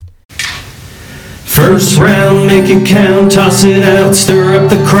First round, make it count, toss it out, stir up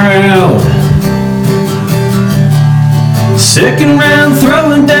the crowd. Second round,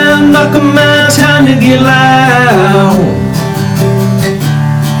 throwing down, knock 'em out, time to get loud.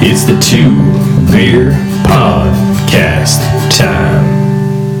 It's the Two Beer Podcast time.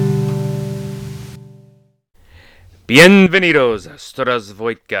 Bienvenidos,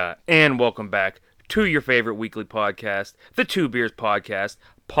 Zdravstvuyte, and welcome back to your favorite weekly podcast, the Two Beers Podcast,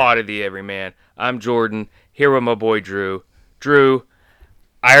 Pod of the Everyman. I'm Jordan, here with my boy Drew. Drew,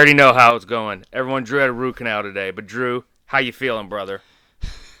 I already know how it's going. Everyone, Drew had a root canal today, but Drew, how you feeling, brother?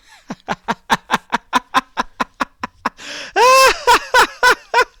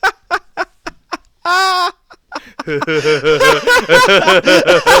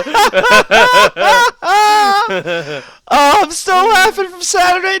 Oh, I'm still laughing from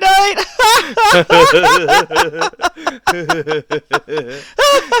Saturday night.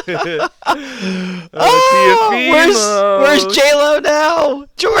 Where's J-Lo now?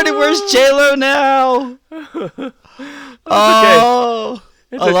 Jordan, where's J-Lo now? Oh,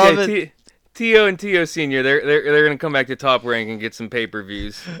 it's I love it. T.O. and T.O. Senior, they're gonna come back to Top Rank and get some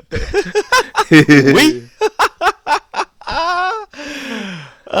pay-per-views.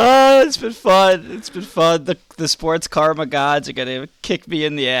 Oh, it's been fun. It's been fun. The sports karma gods are gonna kick me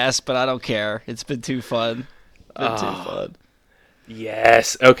in the ass, but I don't care. It's been too fun. Too fun.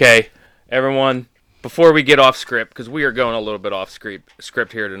 Yes. Okay, everyone. Before we get off script, because we are going a little bit off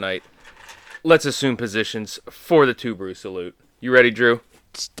script here tonight, let's assume positions for the Two Brew Salute. You ready, Drew?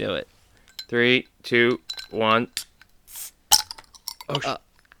 Let's do it. 3, 2, 1. Oh,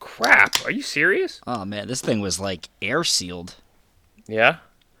 crap. Are you serious? Oh, man, this thing was like air sealed. Yeah?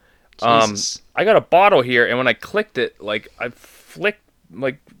 Jesus. I got a bottle here, and when I clicked it, like, I flicked,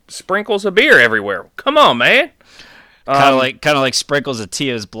 like, sprinkles of beer everywhere. Come on, man. Kind of like sprinkles of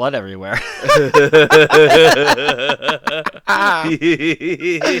Tio's blood everywhere. So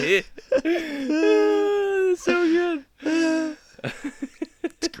good.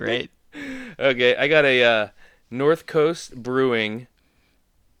 It's great. Okay, I got a North Coast Brewing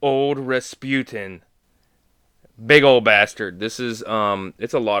Old Rasputin. Big old bastard. This is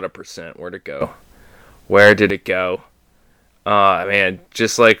it's a lot of percent. Where'd it go? Where did it go? Man,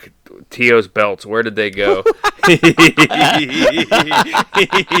 just like Tio's belts, where did they go? They're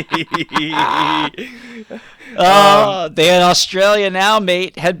in Australia now,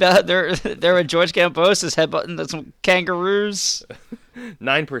 mate. They're with George Gambosis headbutting some kangaroos.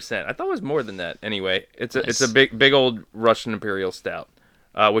 9%. I thought it was more than that. Anyway, it's Nice. it's a big old Russian Imperial Stout.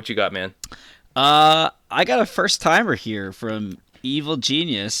 What you got, man? I got a first timer here from Evil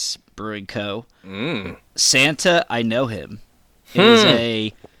Genius Brewing Co. Santa, I know him. It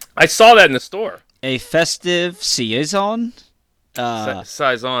is I saw that in the store. a festive saison.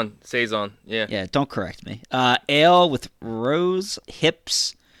 Saison. Yeah. Yeah, don't correct me. Ale with rose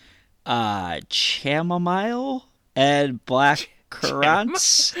hips, chamomile, and black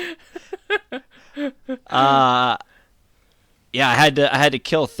currants. Yeah, I had to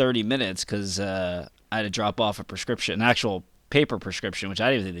kill 30 minutes because I had to drop off a prescription, an actual paper prescription, which I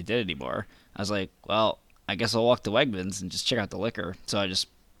didn't even think they did anymore. I was like, well, I guess I'll walk to Wegmans and just check out the liquor. So I just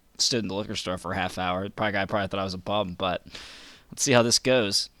stood in the liquor store for a half hour. Probably thought I was a bum, but let's see how this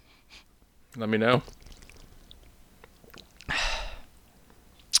goes. Let me know.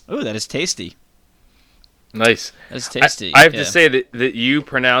 Ooh, that is tasty. Nice. That's tasty. I have to say that you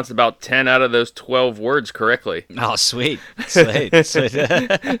pronounced about 10 out of those 12 words correctly. Oh, sweet. Sweet.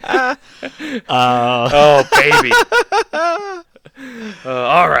 Oh, baby.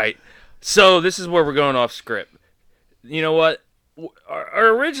 All right. So this is where we're going off script. You know what? Our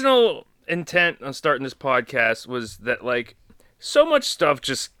original intent on starting this podcast was that, like, so much stuff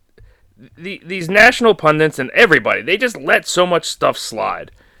just... These national pundits and everybody, they just let so much stuff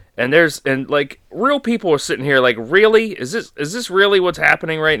slide. And real people are sitting here like, really? Is this really what's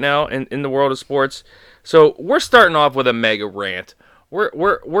happening right now in the world of sports? So we're starting off with a mega rant.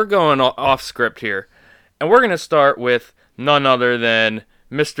 We're going off script here. And we're going to start with none other than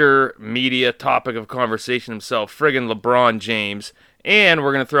Mr. Media topic of conversation himself, friggin' LeBron James. And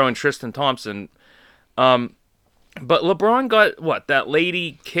we're going to throw in Tristan Thompson. But LeBron got, that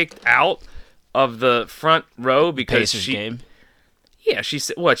lady kicked out of the front row because Pacers game. Yeah, she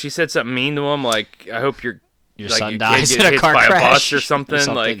said something mean to him, like, I hope your son your dies kid in a gets hit car by crash a bus or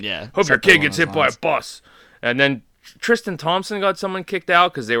something. Like, yeah. hope your Something kid along gets hit those by a lines. bus. And then Tristan Thompson got someone kicked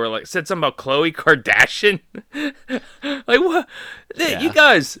out because they were like, said something about Khloe Kardashian. Like, what? Yeah. You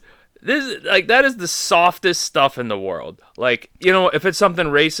guys, this like that is the softest stuff in the world. Like, you know, if it's something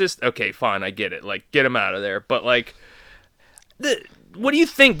racist, okay, fine, I get it. Like, get him out of there. But like, what do you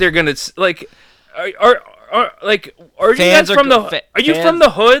think they're gonna like? are you Fans guys are from go- the fa- are you fans- from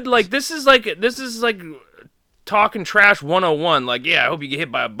the hood? Like this is like talking trash 101. Like, yeah, I hope you get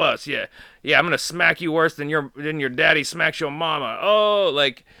hit by a bus. Yeah, I'm gonna smack you worse than your daddy smacks your mama. Oh,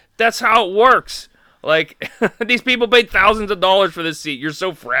 like that's how it works. Like these people paid thousands of dollars for this seat. You're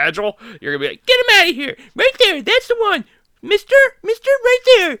so fragile. You're gonna be like, get him out of here, right there. That's the one, Mister, right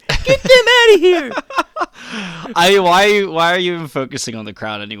there. Get them out of here. Why are you even focusing on the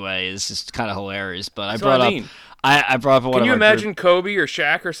crowd anyway? It's just kind of hilarious. But I That's brought what I up mean. I brought up one Can of you our imagine Kobe or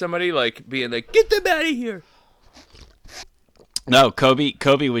Shaq or somebody like being like, get them out of here? No,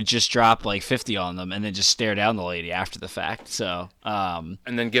 Kobe would just drop like 50 on them and then just stare down the lady after the fact. So, And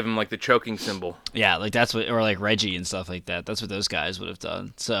then give him like the choking symbol. yeah, like that's what, or like Reggie and stuff like that. That's what those guys would have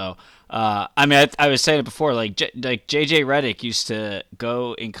done. So, I mean, I was saying it before, like JJ Redick used to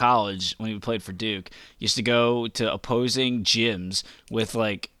go in college when he played for Duke, used to go to opposing gyms with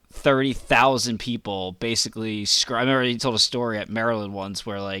like 30,000 people basically. I remember he told a story at Maryland once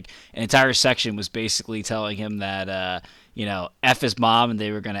where like an entire section was basically telling him that, F his mom and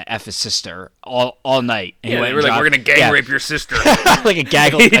they were gonna F his sister all night. And he Yeah, went they were and like, we're dropped- gonna gang yeah, rape your sister. like a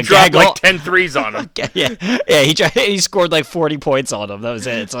gaggle. He a dropped gaggle. like 10 threes on him. Yeah. He scored like 40 points on them. That was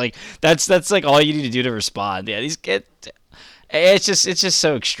it. It's like that's like all you need to do to respond. Yeah, these kids. It's just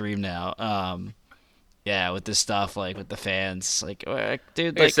so extreme now. Yeah, with this stuff, like with the fans, like,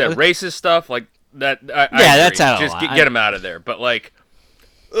 dude, Like I said, racist stuff like that. I agree. that's out of Just line. get him out of there. But like,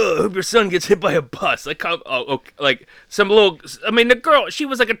 I hope your son gets hit by a bus. Like, okay, like some little. I mean, the girl, she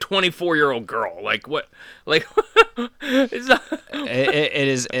was like a 24-year-old girl. Like what? Like, it's not, it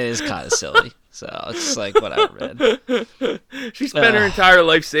is kind of silly. So it's like whatever, man. she spent her entire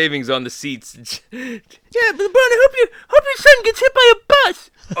life savings on the seats. Yeah, but Brian, I hope your son gets hit by a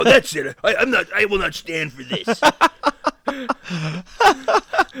bus. Oh, that's it. I will not stand for this.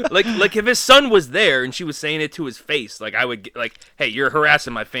 like if his son was there and she was saying it to his face, like I would like, hey, you're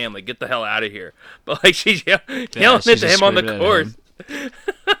harassing my family. Get the hell out of here. But like she's yelling it she's to just him on the screaming at course.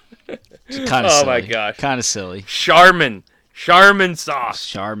 Kind of Oh silly. my gosh. Kind of silly. Charmin sauce.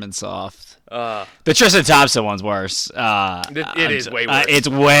 Charmin soft. The Tristan Thompson one's worse. It is way worse. It's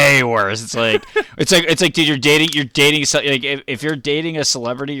way worse. It's like dude, you're dating like if you're dating a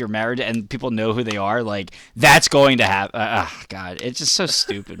celebrity, you're married to, and people know who they are, like that's going to happen. God, it's just so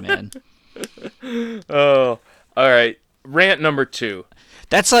stupid, man. Oh, all right. Rant number 2.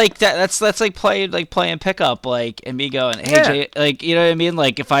 That's like that's like playing pickup, like, and me going, hey Yeah. Jay, like, you know what I mean?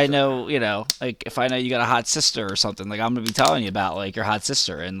 Like if I know, like if I know you got a hot sister or something, like I'm gonna be telling you about like your hot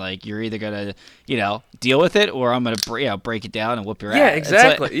sister, and like you're either gonna deal with it, or I'm gonna break it down and whoop your ass. Yeah, It's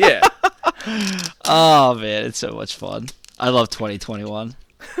like- exactly. Yeah. Oh man, it's so much fun. I love 2021.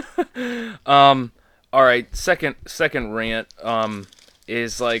 All right. Second rant.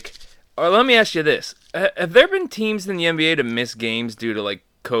 Is like, or let me ask you this: have there been teams in the NBA to miss games due to like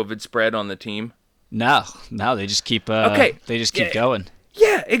COVID spread on the team? No, they just keep Okay. they just keep Yeah. going.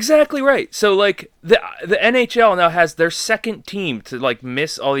 Yeah, exactly right. So like the NHL now has their second team to like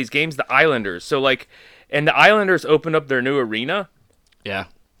miss all these games, the Islanders. So like, and the Islanders opened up their new arena, Yeah.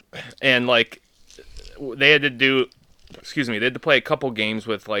 and like they had to play a couple games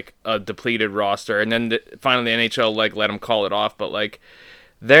with like a depleted roster, and then finally the NHL like let them call it off. But like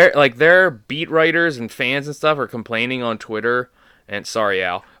their beat writers and fans and stuff are complaining on Twitter, and sorry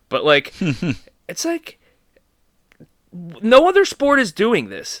Al, but like it's like no other sport is doing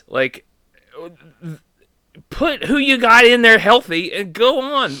this. Like, put who you got in there healthy and go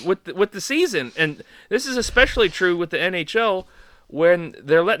on with the season. And this is especially true with the NHL when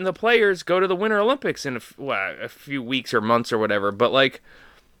they're letting the players go to the Winter Olympics in a few weeks or months or whatever. But like,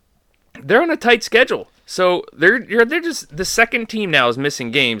 they're on a tight schedule, so they're just the second team now is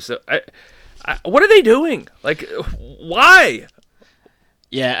missing games. So what are they doing? Like, why?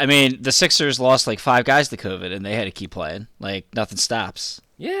 Yeah, I mean, the Sixers lost like 5 guys to COVID, and they had to keep playing. Like, nothing stops.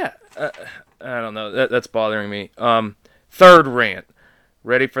 Yeah, I don't know. That's bothering me. Third rant.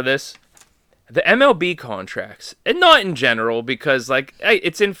 Ready for this? The MLB contracts, and not in general, because like, hey,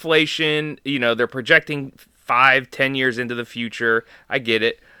 it's inflation. They're projecting 5-10 years into the future. I get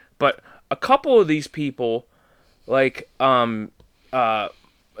it, but a couple of these people, like, I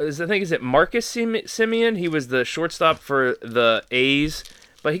think is it Marcus Simeon? He was the shortstop for the A's,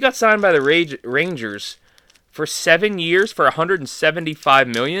 but he got signed by the Rangers for 7 years for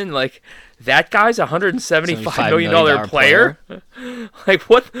 $175 million. Like, that guy's a $175 million player. Like,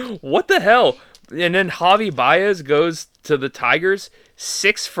 what the hell? And then Javi Baez goes to the Tigers,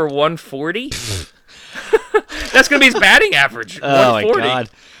 6 for $140. That's gonna be his batting average. Oh my 140. god.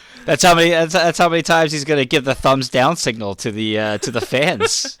 That's how many times he's gonna give the thumbs down signal to the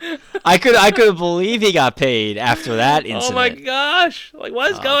fans. I couldn't believe he got paid after that incident. Oh my gosh! Like,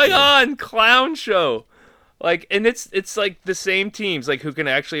 what is going on? Clown show. Like, and it's like the same teams like who can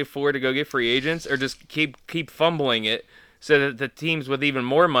actually afford to go get free agents or just keep fumbling it, so that the teams with even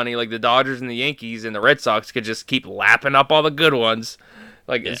more money, like the Dodgers and the Yankees and the Red Sox, could just keep lapping up all the good ones.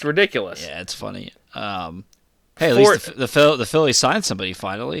 Like, it's ridiculous. Yeah, it's funny. Hey, at least the Phillies signed somebody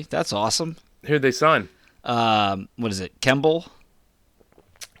finally. That's awesome. Who'd they sign? What is it? Kemble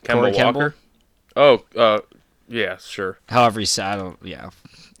Kemba Walker. Oh, yeah, sure. However he said, I don't know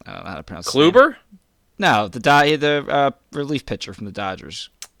how to pronounce it. Kluber? No, the relief pitcher from the Dodgers.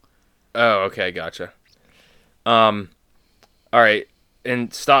 Oh, okay, gotcha. All right,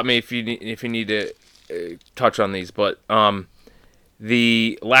 and stop me if you need to touch on these, but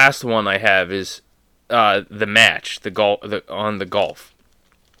the last one I have is the match, the golf.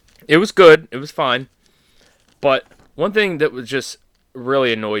 It was good, it was fine, but one thing that was just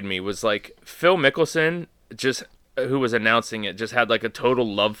really annoyed me was like Phil Mickelson, who was announcing it, just had like a total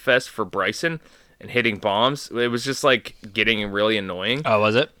love fest for Bryson and hitting bombs. It was just like getting really annoying. Oh,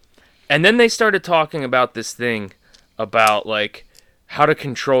 was it? And then they started talking about this thing about like how to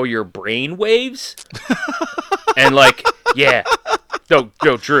control your brain waves. And like, yeah. No,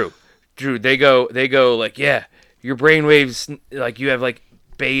 Drew, they go like, yeah, your brain waves, like you have like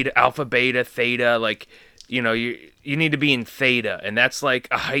alpha, beta, theta, like, you know, you need to be in theta, and that's like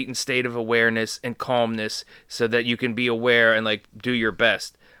a heightened state of awareness and calmness so that you can be aware and like do your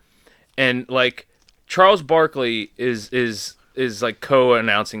best. And like Charles Barkley is like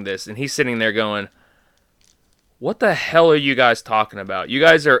co-announcing this, and he's sitting there going, what the hell are you guys talking about? You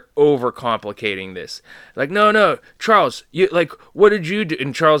guys are overcomplicating this. Like, no, Charles, you like, what did you do?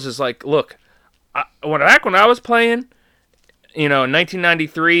 And Charles is like, look, back when I was playing, you know, in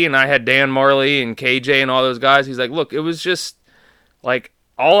 1993, and I had Dan Marley and KJ and all those guys, he's like, look, it was just like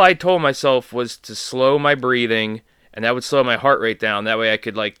all I told myself was to slow my breathing, and that would slow my heart rate down. That way I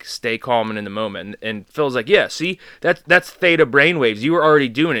could like stay calm and in the moment. And Phil's like, yeah, see, that's theta brainwaves. You were already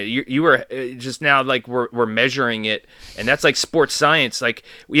doing it. You were just now like we're measuring it, and that's like sports science. Like,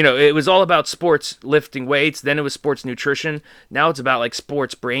 you know, it was all about sports lifting weights. Then it was sports nutrition. Now it's about like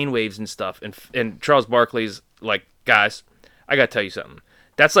sports brainwaves and stuff. And Charles Barkley's like, guys, I gotta tell you something.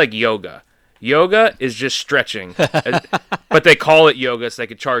 That's like yoga. Yoga is just stretching, but they call it yoga so they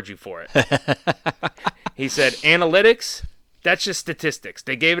could charge you for it. He said, analytics, that's just statistics.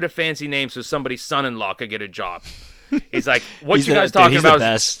 They gave it a fancy name so somebody's son-in-law could get a job. He's like, what you guys talking about?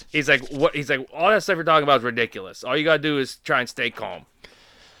 He's like, what? He's like, all that stuff you're talking about is ridiculous. All you gotta do is try and stay calm.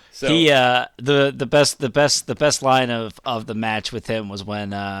 So he the best line of the match with him was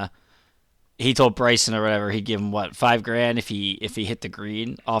when he told Bryson or whatever he'd give him what $5,000 if he hit the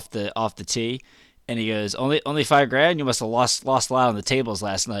green off the tee, and he goes, only $5,000. You must have lost a lot on the tables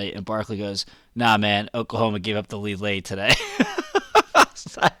last night. And Barkley goes, nah, man, Oklahoma gave up the lead late today.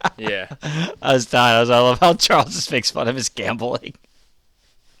 Yeah, I was dying. I love how Charles just makes fun of his gambling.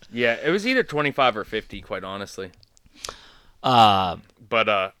 Yeah, it was either 25 or 50, quite honestly. But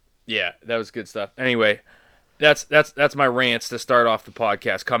yeah, that was good stuff. Anyway, that's my rants to start off the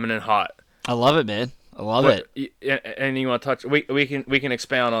podcast, coming in hot. I love it, man. I love it. And you want to touch? We can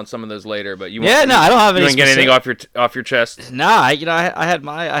expound on some of those later. But you I don't have any. You didn't get anything off your chest? Nah, I had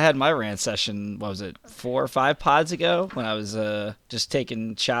my rant session. What was it, 4 or 5 pods ago when I was just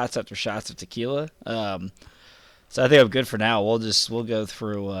taking shots after shots of tequila. So I think I'm good for now. We'll go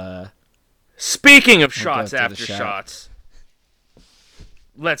through. Speaking of shots after shots,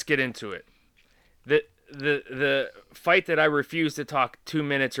 let's get into it. The fight that I refused to talk 2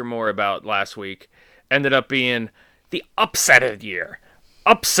 minutes or more about last week ended up being the upset of the year.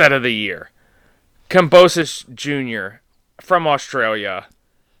 Upset of the year. Kambosos Jr. from Australia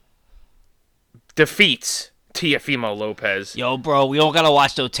defeats Teofimo Lopez. Yo, bro, we don't gotta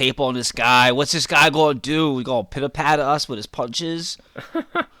watch no tape on this guy. What's this guy gonna do? We gonna pitter-patter us with his punches?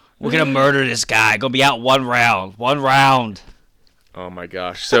 We're gonna murder this guy. Gonna be out one round. Oh my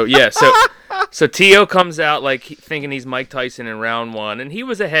gosh. So yeah, so Teo comes out like thinking he's Mike Tyson in round 1, and he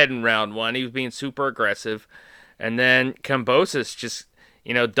was ahead in round 1. He was being super aggressive, and then Kambosos just,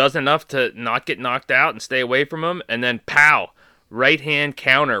 you know, does enough to not get knocked out and stay away from him, and then pow, right hand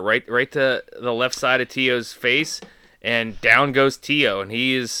counter right to the left side of Teo's face, and down goes Teo, and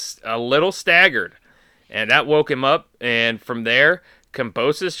he is a little staggered, and that woke him up, and from there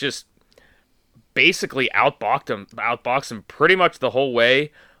Kambosos just basically outboxed him pretty much the whole way.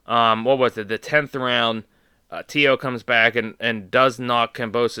 What was it? The 10th round, Teo comes back and does knock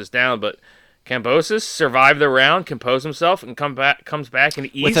Kambosos down, but Kambosos survived the round, composed himself, and comes back and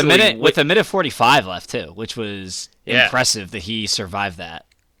easily with a minute 45 left too, which was impressive that he survived that.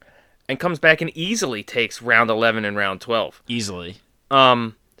 and comes back and easily takes round 11 and round 12. Easily.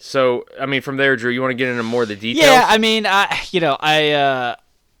 So, I mean, from there, Drew, you want to get into more of the details? Yeah, I mean,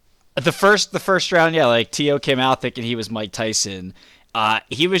 the first round, yeah, like Tio came out thinking he was Mike Tyson.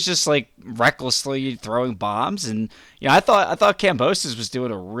 He was just like recklessly throwing bombs, and I thought Kambosos was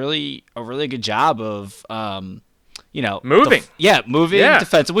doing a really good job of moving. Moving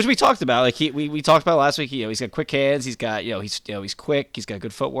defensive, which we talked about. Like we talked about last week. He's got quick hands. He's got he's quick. He's got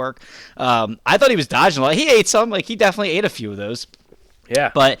good footwork. I thought he was dodging a lot. He ate some. Like he definitely ate a few of those.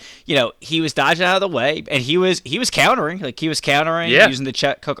 Yeah. But, he was dodging out of the way, and he was countering. Like, he was countering using the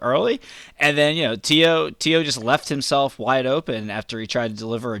check hook early. And then, Tio just left himself wide open after he tried to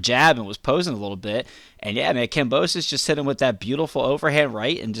deliver a jab and was posing a little bit. And, yeah, man, Kambosos just hit him with that beautiful overhand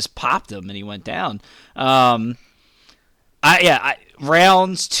right and just popped him, and he went down.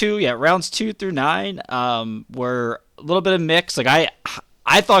 Rounds 2 through 9 were a little bit of mix. Like,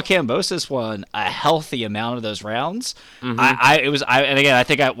 I thought Kambosos won a healthy amount of those rounds. Mm-hmm. And again, I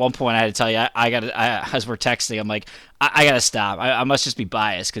think at one point I had to tell you, as we're texting, I'm like, I got to stop. I must just be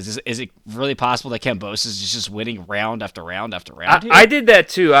biased, because is it really possible that Kambosos is just winning round after round after round here? I did that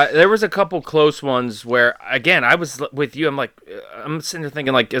too. There was a couple close ones where, again, I was with you. I'm like, I'm sitting there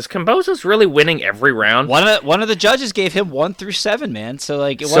thinking, like, is Kambosos really winning every round? One of the judges gave him 1 through 7, man. So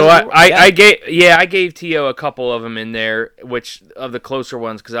like, I gave Tio a couple of them in there, which of the closer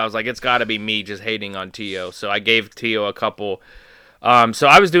ones, because I was like, it's got to be me just hating on Tio. So I gave Tio a couple. So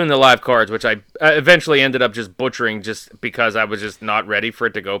I was doing the live cards, which I eventually ended up just butchering, just because I was just not ready for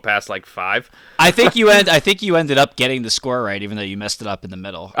it to go past like 5. I think you ended up getting the score right, even though you messed it up in the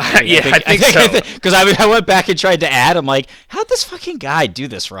middle. I think so. Because I went back and tried to add. I'm like, how'd this fucking guy do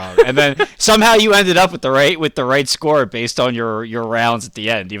this wrong? And then somehow you ended up with the right score based on your rounds at the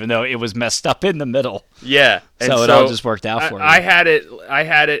end, even though it was messed up in the middle. Yeah, so it all just worked out for you. I had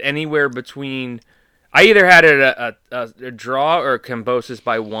it anywhere between. I either had it a draw or Kambosos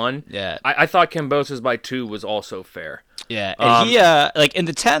by 1. Yeah. I thought Kambosos by 2 was also fair. Yeah, and he like in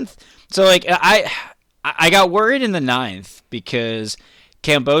the 10th. So like I got worried in the 9th because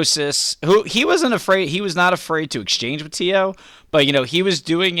Kambosos, who he was not afraid to exchange with Tio, but he was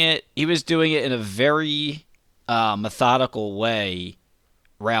doing it in a very methodical way,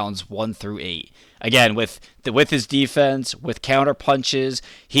 rounds 1 through 8. Again, with his defense, with counter punches,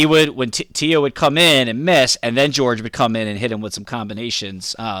 he would, when Tio would come in and miss, and then George would come in and hit him with some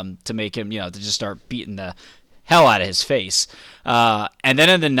combinations to make him, to just start beating the hell out of his face. And then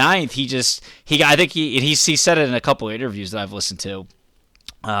in the 9th, he said it in a couple of interviews that I've listened to,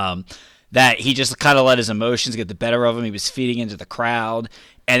 that he just kind of let his emotions get the better of him. He was feeding into the crowd.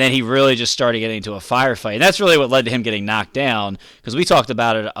 And then he really just started getting into a firefight. And that's really what led to him getting knocked down, because we talked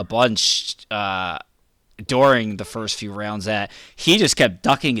about it a bunch during the first few rounds, that he just kept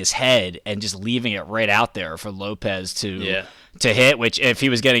ducking his head and just leaving it right out there for Lopez to hit, which if he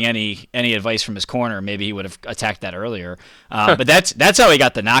was getting any advice from his corner, maybe he would have attacked that earlier. But that's how he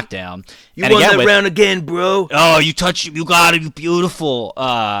got the knockdown. You won that round again, bro. Oh, you got it, you beautiful.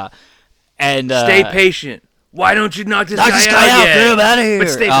 Stay patient. Why don't you knock this guy out? Get him out of here.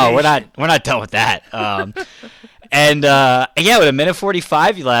 Oh, we're not done with that. And with a minute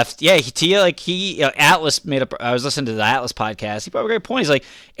 45 left, Atlas made up. I was listening to the Atlas podcast. He brought up a great point. He's like,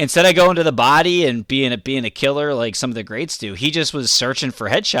 instead of going to the body and being a killer like some of the greats do, he just was searching for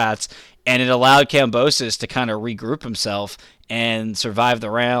headshots, and it allowed Kambosos to kind of regroup himself and survive the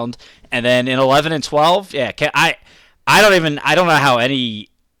round. And then in 11 and 12, I don't know how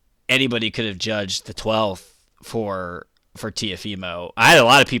anybody could have judged the 12th for Teofimo. I had a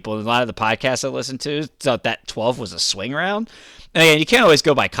lot of people in a lot of the podcasts I listened to thought that 12 was a swing round. And again, you can't always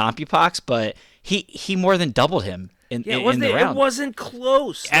go by CompuBox, but he more than doubled him in the round. It wasn't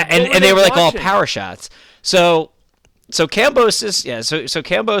close. And they were like all power shots. So Kambosos, so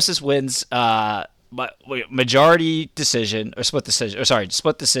Kambosos wins majority decision or split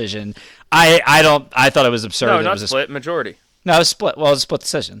decision. I thought it was absurd. No, not split, majority. No, it was split. Well, it was a split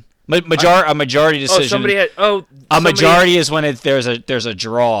decision. A majority decision. Majority is when there's a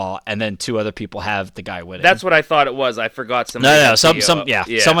draw, and then 2 other people have the guy winning. That's what I thought it was. I forgot some. No.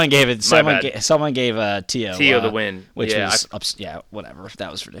 Someone gave it. Someone gave Tio the win, which was whatever.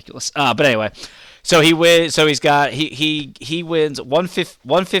 That was ridiculous. But anyway, so he wins. So he wins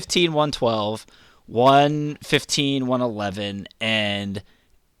 115, 112, 115, 111, and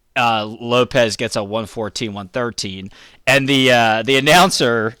Lopez gets a 114, 113, and the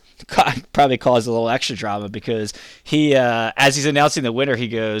announcer. probably caused a little extra drama because he, as he's announcing the winner, he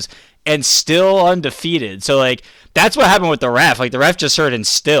goes, and still undefeated. So, like, that's what happened with the ref. Like, the ref just heard and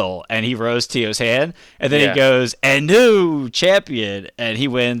still, and he rose Tio's hand, and then he goes, and new champion, and he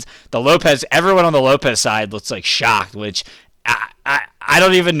wins. Everyone on the Lopez side looks like shocked, which I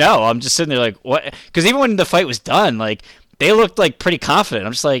don't even know. I'm just sitting there like, what? Because even when the fight was done, like, they looked like pretty confident.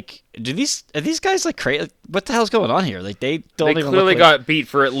 I'm just like, are these guys like crazy? Like, what the hell's going on here? Like, they clearly got beat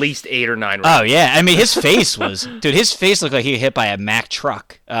for at least 8 or 9 rounds. Oh yeah, I mean, his face looked like he got hit by a Mack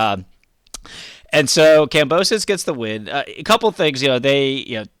truck. And so Kambosos gets the win. A couple of things,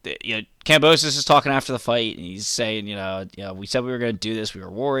 Kambosos is talking after the fight, and he's saying, we said we were going to do this. We were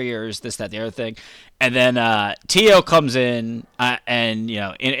warriors, this, that, the other thing. And then Tio comes in and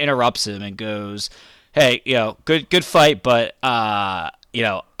interrupts him and goes, "Hey, good fight, but I'm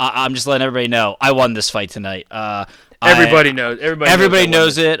just letting everybody know I won this fight tonight. Everybody knows. Everybody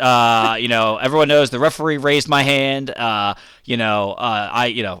knows it. Everyone knows the referee raised my hand. Blah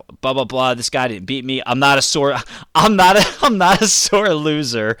blah blah. This guy didn't beat me. I'm not a sore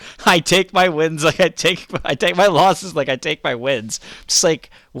loser. I take my wins like I take my losses like I take my wins." Just like,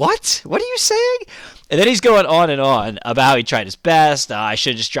 what? What are you saying? And then he's going on and on about how he tried his best. I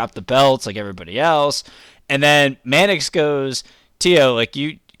should have just dropped the belts like everybody else. And then Mannix goes, "Tio, like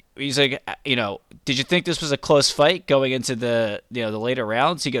he's like, did you think this was a close fight going into the the later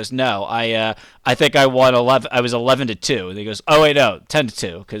rounds?" He goes, "No, I think I won 11. I was 11-2." And he goes, "Oh wait, no,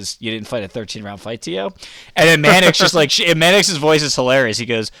 10-2 because you didn't fight a 13-round fight, Tio." And then Mannix just like, and Mannix's voice is hilarious. He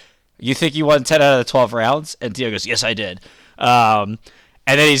goes, "You think you won 10 out of the 12 rounds?" And Tio goes, "Yes, I did."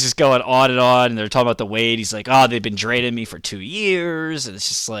 And then he's just going on, and they're talking about the weight. He's like, "Oh, they've been draining me for 2 years," and it's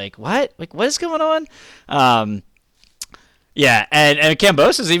just like, what? Like, what is going on? Yeah, and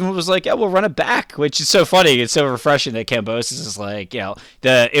Kambosos even was like, "Yeah, we'll run it back," which is so funny. It's so refreshing that Kambosos is like,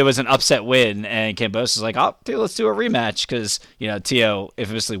 it was an upset win, and Kambosos is like, "Oh, dude, let's do a rematch," because Tio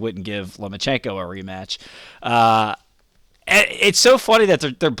infamously wouldn't give Lomachenko a rematch. And it's so funny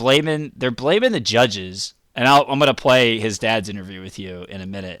that they're blaming the judges. And I'm gonna play his dad's interview with you in a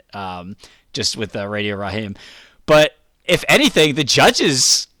minute, just with Radio Raheem. But if anything, the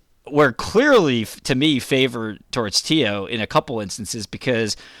judges were clearly, to me, favored towards Tio in a couple instances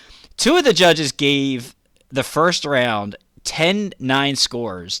because 2 of the judges gave the first round 10-9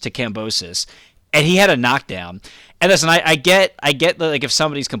 scores to Kambosos, and he had a knockdown. And listen, I get that, like, if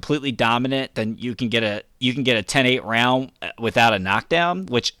somebody's completely dominant, then you can get a 10-8 round without a knockdown,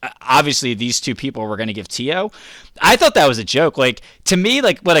 which obviously these 2 people were going to give Tio. I thought that was a joke. Like, to me,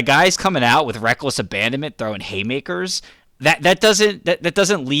 like, when a guy's coming out with reckless abandonment, throwing haymakers, that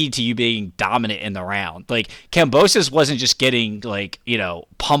doesn't lead to you being dominant in the round. Like, Kambosos wasn't just getting, like,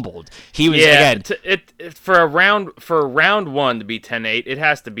 pummeled. He was, again, for round 1 to be 10-8, it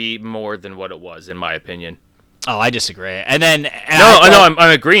has to be more than what it was, in my opinion. Oh, I disagree. And then I'm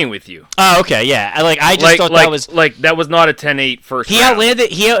agreeing with you. Oh, okay, yeah. I just thought that was that was not a 10-8 first round.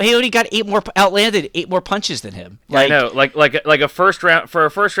 He only got 8 more punches than him. Like, I know, like a first round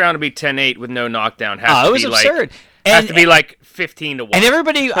to be 10-8 with no knockdown has to be absurd. Has to be like 15-1. And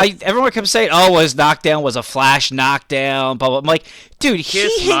everyone kept saying, "Oh, his knockdown was a flash knockdown." Blah blah. I'm like, dude,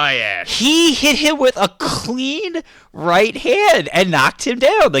 my ass. He hit him with a clean right hand and knocked him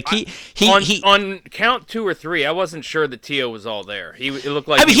down. Like on count 2 or 3, I wasn't sure that Tio was all there. It looked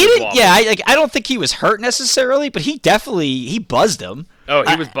like he didn't. Wobbling. Yeah, I don't think he was hurt necessarily, but he definitely buzzed him. Oh,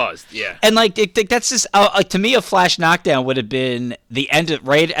 he was buzzed, yeah. And like that's just to me, a flash knockdown would have been the end of,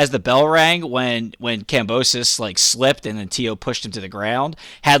 right as the bell rang when Kambosos like slipped and then Tio pushed him to the ground.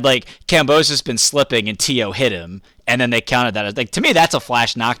 Had like Kambosos been slipping and Tio hit him, and then they counted that as, like, to me that's a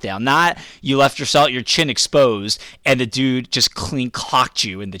flash knockdown. Not you left your chin exposed and the dude just clean clocked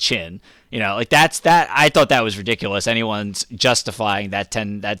you in the chin. Like that. I thought that was ridiculous. Anyone's justifying that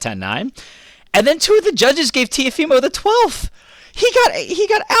 10-9. And then 2 of the judges gave Teofimo the 12th. He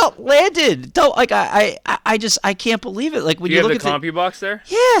got outlanded. Don't, like, I can't believe it. Like, when you look at the CompuBox there?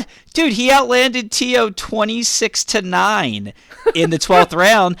 Yeah, dude, he outlanded Tio 26-9 in the 12th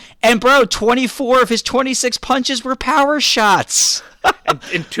round, and bro, 24 of his 26 punches were power shots.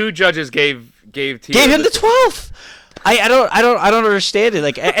 and 2 judges gave Tio him the 12th. I don't understand it.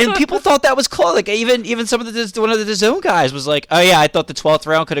 Like, and people thought that was close. Like, even some of one of the DAZN guys was like, "Oh yeah, I thought the 12th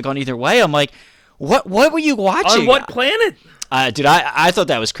round could have gone either way." I'm like, what were you watching? On what planet? Dude, I thought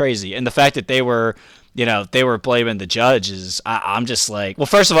that was crazy, and the fact that they were blaming the judges, I'm just like, well,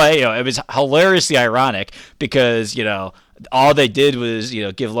 first of all, it was hilariously ironic because all they did was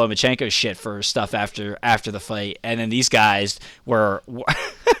give Lomachenko shit for stuff after the fight, and then these guys were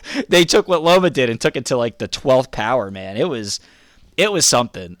they took what Loma did and took it to like the 12th power, man. It was it was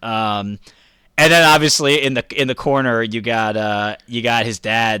something. And then obviously in the corner you got his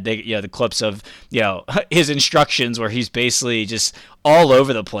dad. The clips of his instructions where he's basically just all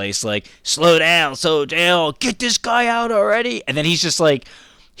over the place, like slow down, get this guy out already. And then he's just like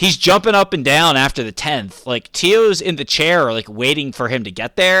he's jumping up and down after the 10th. Like Tio's in the chair, like waiting for him to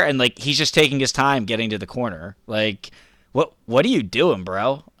get there, and like he's just taking his time getting to the corner. Like what are you doing,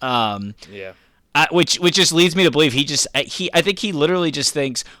 bro? Yeah. Which just leads me to believe I think he literally just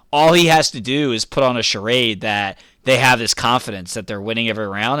thinks all he has to do is put on a charade that they have this confidence that they're winning every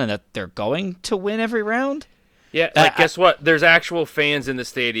round and that they're going to win every round. Yeah, like guess what? There's actual fans in the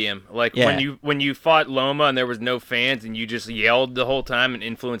stadium. Like Yeah. when you fought Loma and there was no fans and you just yelled the whole time and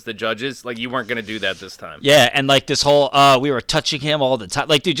influenced the judges, like you weren't gonna do that this time. Yeah, and like this whole we were touching him all the time.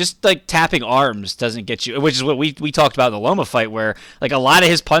 Like, dude, just like tapping arms doesn't get you, which is what we talked about in the Loma fight, where like a lot of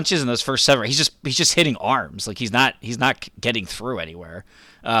his punches in those first 7, he's just hitting arms. Like he's not getting through anywhere.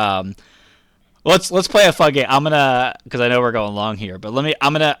 Let's play a fun game. I'm gonna, because I know we're going long here, but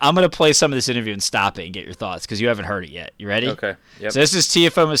I'm gonna play some of this interview and stop it and get your thoughts because you haven't heard it yet. You ready? Okay. Yep. So this is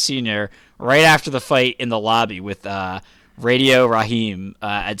Teofimo Sr. right after the fight in the lobby with Radio Raheem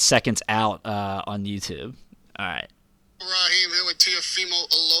at Seconds Out on YouTube. All right. Raheem here with Teofimo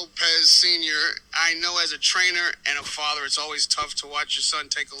Lopez Sr. I know as a trainer and a father, it's always tough to watch your son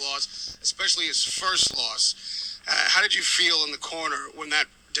take a loss, especially his first loss. How did you feel in the corner when that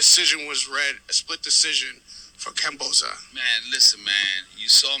decision was read, a split decision for Kamboza? Man, listen, man. You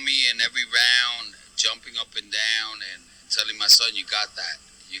saw me in every round jumping up and down and telling my son, you got that.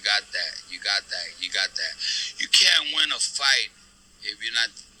 You got that. You got that. You got that. You can't win a fight if you're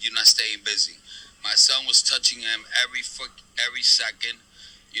not staying busy. My son was touching him every second.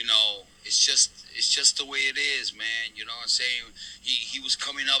 It's just the way it is, man. You know what I'm saying? He was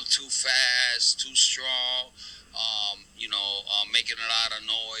coming up too fast, too strong. Making a lot of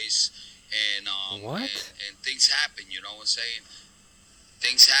noise, and and things happen. You know what I'm saying?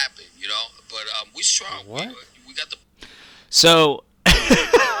 Things happen. But we strong. What? We got the. So.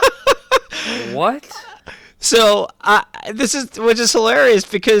 What? So this is, which is hilarious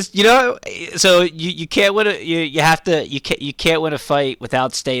because so you can't win you can't win a fight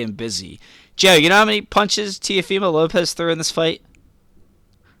without staying busy. Joe, you know how many punches Teofimo Lopez threw in this fight?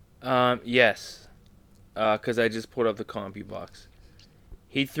 Yes. Because I just pulled up the CompuBox.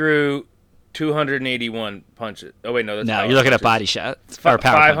 He threw 281 punches. Oh wait, no, that's no. You're looking at body shots or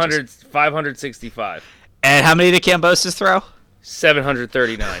power 500, punches. 565. And how many did Kambosas throw?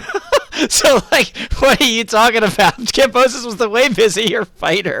 739. So like, what are you talking about? Kambosas was the way busier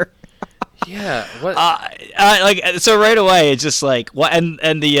fighter. Yeah. What? So right away it's just like what,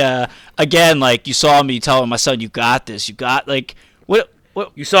 and the again, like you saw me telling my son, you got this. You got like what.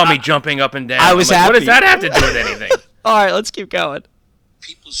 You saw me jumping up and down. I was like, happy. What does that have to do with anything? All right, let's keep going.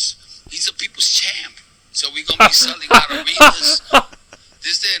 He's a people's champ. So we're gonna be selling out arenas.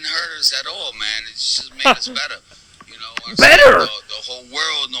 This didn't hurt us at all, man. It just made us better. Better. The whole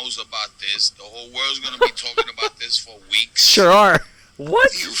world knows about this. The whole world's gonna be talking about this for weeks. Sure are. What?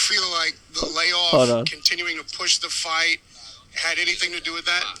 Do you feel like the Hold on. layoff, continuing to push the fight, had anything to do with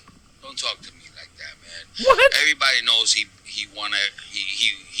that? Don't talk to me like that, man. What? Everybody knows he won it.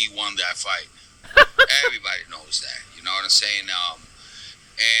 He won that fight. Everybody knows that. You know what I'm saying?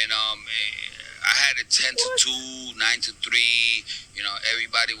 I had it 10-2, 9-3.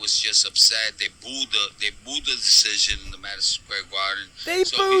 Everybody was just upset. They booed the decision in the Madison Square Garden. They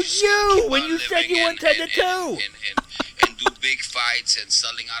So booed we just gotta you keep when on you said living you won 10-2. and do big fights and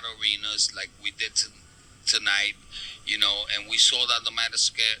selling out arenas like we did tonight. And we sold out the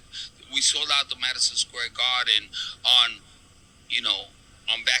Madison Square Garden on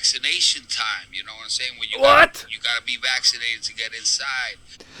vaccination time. You know what I'm saying? When you What? you gotta be vaccinated to get inside.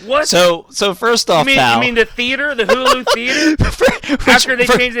 What? So first off, you pal. mean the theater, the Hulu theater? After they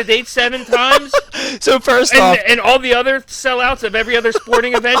changed the date 7 times, So first off, and all the other sellouts of every other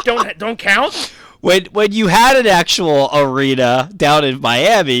sporting event don't count. when you had an actual arena down in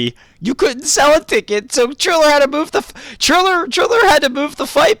Miami, you couldn't sell a ticket, so Triller had to move Triller had to move the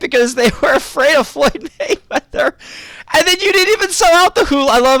fight because they were afraid of Floyd Mayweather. And then you didn't even sell out the Hulu.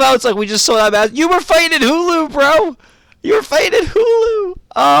 I love how it's like we just sold out. You were fighting Hulu, bro. You were fighting Hulu.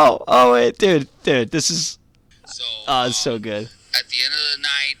 Oh wait, dude, this is it's so good. At the end of the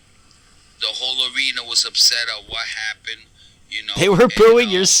night, the whole arena was upset at what happened. They were booing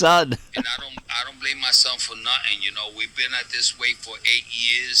your son. And I don't blame my son for nothing. We've been at this weight for 8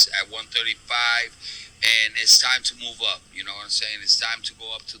 years at 135, and it's time to move up. You know what I'm saying? It's time to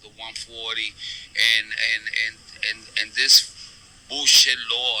go up to the 140, and this bullshit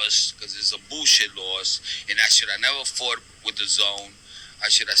loss, because it's a bullshit loss, and I should have never fought with the Zone. I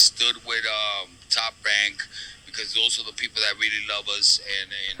should have stood with Top Rank, because those are the people that really love us.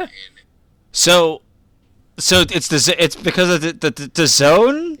 And So it's because of the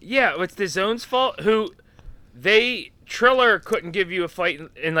Zone. Yeah, it's the Zone's fault. Triller couldn't give you a fight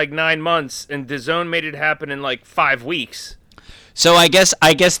in like 9 months, and the Zone made it happen in like 5 weeks. So I guess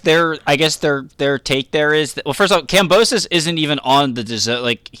their take there is that, well, first of all, Kambosos isn't even on the DAZN,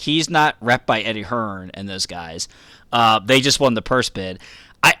 like he's not rep by Eddie Hearn and those guys. They just won the purse bid.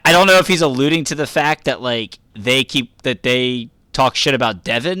 I don't know if he's alluding to the fact that like they talk shit about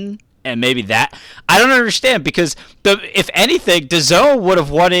Devin and maybe that. I don't understand, because if anything, DAZN would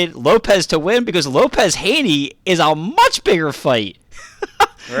have wanted Lopez to win, because Lopez Haney is a much bigger fight.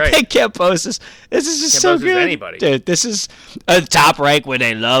 Right. Than Kambosos. This is just so Kambosos good. Anybody. Dude, this is a Top Rank when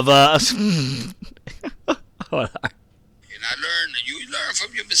they love us. Hold on. And you learn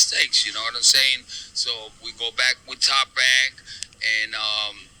from your mistakes, you know what I'm saying? So we go back with Top Rank and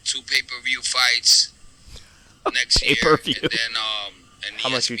 2 pay-per-view fights next year. Pay-per-view. And then an How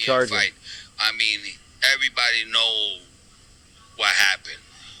much you ESPN charging? fight. I mean, everybody know what happened,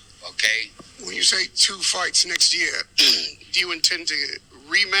 okay? When you say 2 fights next year, do you intend to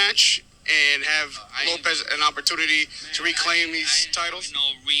rematch and have Lopez an opportunity to reclaim these titles? No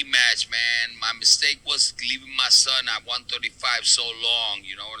rematch, man. My mistake was leaving my son at 135 so long,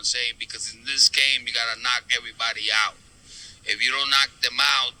 you know what I'm saying? Because in this game, you got to knock everybody out. If you don't knock them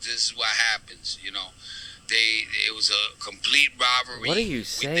out, this is what happens, you know. It was a complete robbery. What are you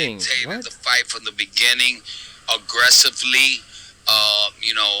saying? We dictated What? the fight from the beginning, aggressively,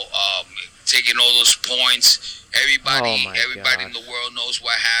 taking all those points. Everybody Oh my in gosh. the world knows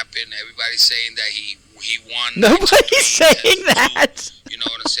what happened. Everybody's saying that he won. Nobody's saying that. You know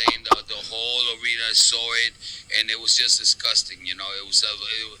what I'm saying? The whole arena saw it, and it was just disgusting. You know,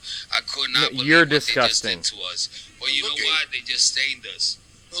 I could not believe You're what disgusting. they just did to us. But you know what? They just stained us.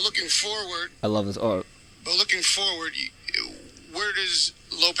 But looking forward, I love this. Oh, where does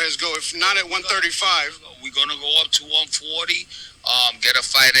Lopez go? If not at 135, We're gonna go up to 140. Get a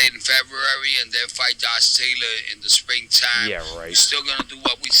fight in February, and then fight Josh Taylor in the springtime. Yeah, right. We're still gonna do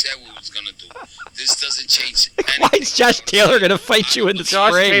what we said we was gonna do. This doesn't change why anything. is Josh Taylor gonna fight you in the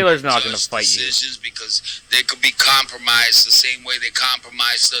Josh spring? Taylor's not going to Judge fight you. decisions because they could be compromised the same way they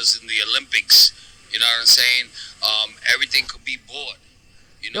compromised us in the Olympics. You know what I'm saying? Everything could be bought.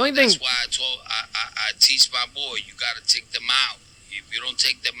 You know, only that's thing- why I teach my boy, you got to take them out. If you don't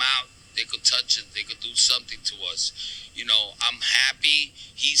take them out, they could touch it. They could do something to us. You know, I'm happy.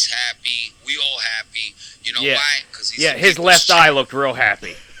 He's happy. We all happy. You know Yeah. why? Because His left eye looked real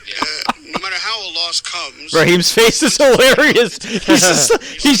happy. no matter how a loss comes, Raheem's face is hilarious.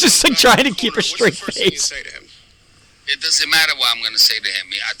 He's just like trying to keep a straight What's the first thing you face. say to him? It doesn't matter what I'm going to say to him.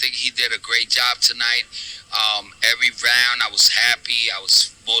 I think he did a great job tonight. Every round, I was happy. I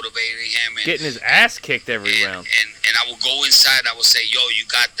was motivating him. And, Getting his ass kicked every round. And I would go inside. I would say, yo, you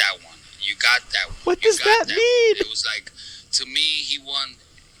got that one. You got that one. What You does got that mean? It was like, to me, he won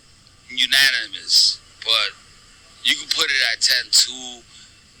unanimous. But you can put it at 10-2,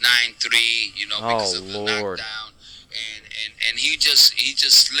 9-3, you know, because of the Lord. knockdown. And he just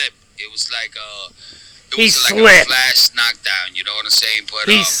slipped. It was like He a slipped. flash knockdown, you know what I'm saying?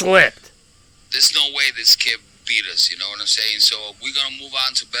 But He slipped. there's no way this kid beat us, you know what I'm saying? So we're gonna move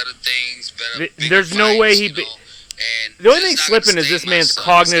on to better things, Th- bigger there's no fights, way you he be- know? And The only this thing not gonna slipping is stain this my man's son. It's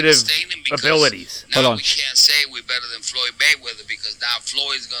gonna cognitive stain him because abilities. Now Hold on. we can't say we're better than Floyd Mayweather because now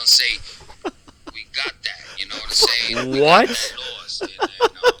Floyd's gonna say we got that, you know what I'm saying? We got What? that loss,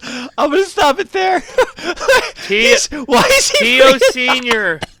 you know? I'm gonna stop it there. T- Why is he? Tio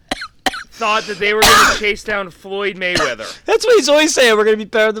Senior thought that they were going to chase down Floyd Mayweather. That's what he's always saying. We're gonna be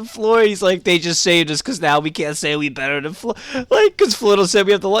better than Floyd. He's like, they just saved us because now we can't say we better than Floyd. Like, because Floyd will say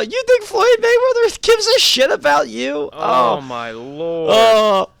we have the law. You think Floyd Mayweather gives a shit about you? Oh, my lord.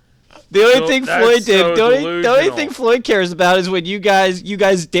 Oh. The only So thing that's Floyd did, so the only delusional. thing Floyd cares about is when you guys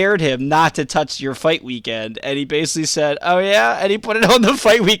dared him not to touch your fight weekend, and he basically said, "Oh yeah," and he put it on the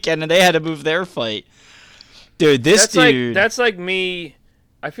fight weekend, and they had to move their fight. Dude, this That's dude. like me.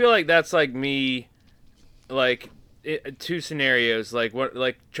 I feel like that's like me, like two scenarios, like what,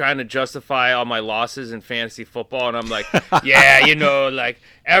 like trying to justify all my losses in fantasy football, and I'm like, yeah, you know, like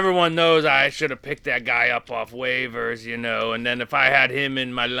everyone knows I should have picked that guy up off waivers, you know, and then if I had him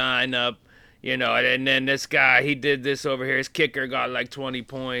in my lineup, you know, and then this guy, he did this over here, his kicker got like 20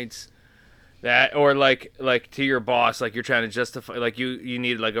 points. That, or like to your boss, like you're trying to justify, like you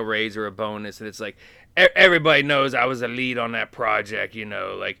need like a raise or a bonus, and it's like everybody knows I was a lead on that project, you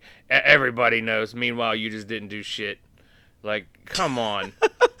know, like everybody knows. Meanwhile, you just didn't do shit. Like, come on.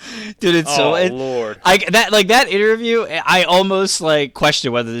 Dude, it's Oh, Lord. that interview, I almost like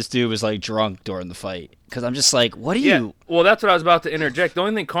question whether this dude was like drunk during the fight, because I'm just like, what are Yeah, you well, that's what I was about to interject. The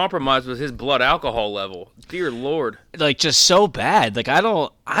only thing compromised was his blood alcohol level. Dear Lord. like, just so bad? Like, I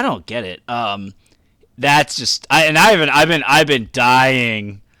don't get it. That's just I've been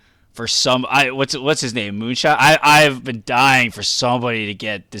dying for what's his name, Moonshot. I've been dying for somebody to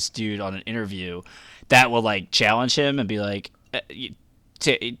get this dude on an interview that will like challenge him and be like,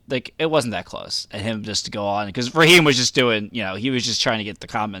 like it wasn't that close, and him just to go on, because Raheem was just doing, he was just trying to get the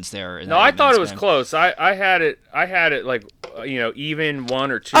comments there. No, I thought it was close. I had it like even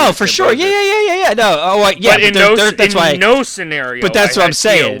 1 or 2. Oh, for sure. Yeah. No. Oh, yeah. But in no scenario. But that's what I'm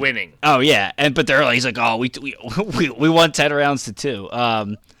saying. Winning. Oh yeah, but they're like, he's like, oh, we won 10 rounds to 2.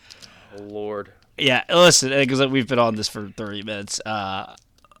 Oh, Lord. Yeah. Listen, because we've been on this for 30 minutes.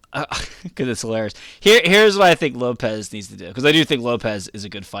 Because it's hilarious. Here's what I think Lopez needs to do, because I do think Lopez is a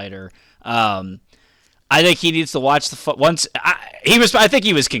good fighter. I think he needs to watch the fight once. I think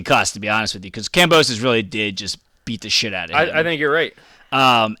he was concussed, to be honest with you, because Kambosos really did just beat the shit out of him. I think you're right.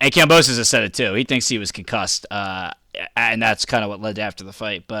 And Kambosos has said it too. He thinks he was concussed, and that's kind of what led to after the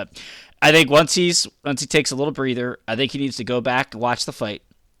fight. But I think once he takes a little breather, I think he needs to go back and watch the fight,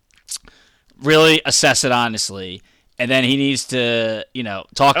 really assess it honestly. And then he needs to,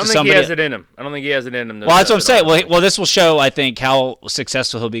 talk to somebody. I don't think he has it in him. I don't think he has it in him. Well, that's what I'm saying. Well, this will show, I think, how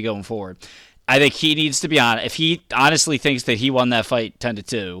successful he'll be going forward. I think he needs to be honest. If he honestly thinks that he won that fight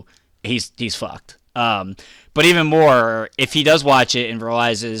 10-2, he's fucked. But even more, if he does watch it and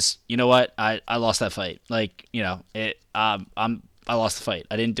realizes, you know what, I lost that fight. Like, I lost the fight.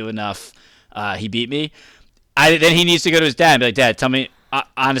 I didn't do enough. He beat me. Then he needs to go to his dad and be like, Dad, tell me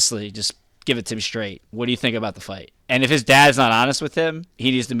honestly, just give it to me straight. What do you think about the fight? And if his dad's not honest with him, he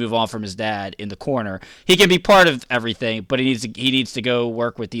needs to move on from his dad in the corner. He can be part of everything, but he needs to go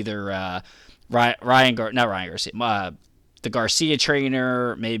work with either Ryan Garcia, the Garcia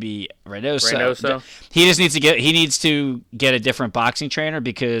trainer, maybe Reynoso. He needs to get a different boxing trainer,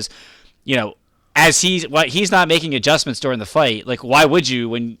 because, as he's not making adjustments during the fight. Like, why would you,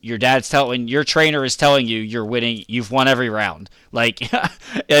 when your trainer is telling you you're winning, you've won every round? Like,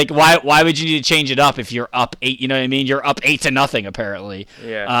 why would you need to change it up if you're up 8? You know what I mean? You're up 8-0 apparently.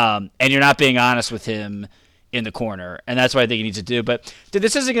 Yeah. And you're not being honest with him in the corner, and that's what I think he needs to do. But dude,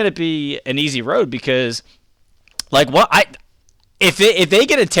 this isn't going to be an easy road, because, like, if they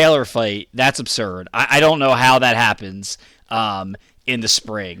get a Taylor fight, that's absurd. I don't know how that happens. In the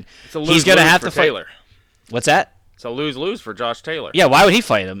spring, he's going to have to fight Taylor. What's that? It's a lose-lose for Josh Taylor. Yeah, why would he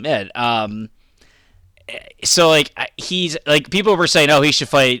fight him? Man. So like he's like, people were saying, oh, he should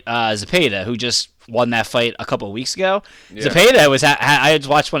fight Zepeda, who just won that fight a couple of weeks ago. Yeah. Zepeda I had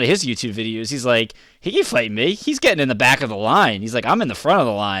watched one of his YouTube videos. He's like, he can fight me. He's getting in the back of the line. He's like, I'm in the front of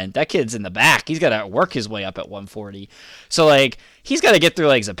the line. That kid's in the back. He's got to work his way up at 140. So like, he's got to get through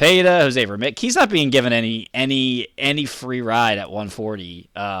like Zepeda, Jose Vermick. He's not being given any free ride at 140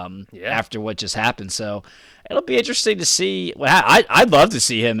 after what just happened. So it'll be interesting to see. I'd love to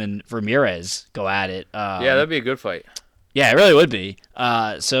see him and Ramirez go at it. Yeah, that'd be a good fight. Yeah, it really would be.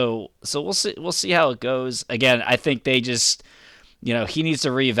 So we'll see. We'll see how it goes. Again, I think they just, he needs to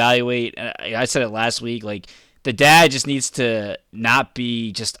reevaluate. I said it last week. Like, the dad just needs to not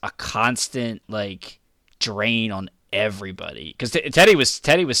be just a constant like drain on everybody. Because Teddy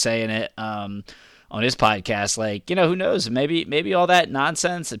was saying it on his podcast. Like, who knows? Maybe all that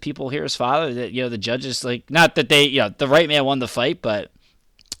nonsense that people hear his father, that the judges, like, not that they the right man won the fight, but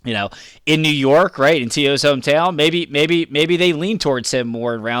in New York, right, in T.O.'s hometown, maybe they lean towards him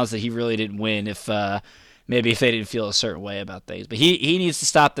more in rounds that he really didn't win, if they didn't feel a certain way about things. But he needs to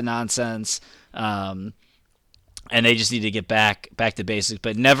stop the nonsense, and they just need to get back to basics.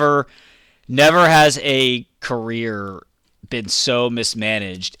 But never has a career been so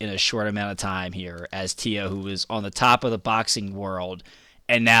mismanaged in a short amount of time here as T.O., who was on the top of the boxing world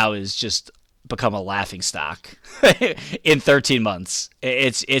and now is just become a laughing stock in 13 months.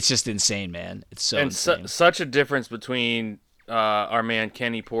 It's just insane, man. It's so insane. Such a difference between our man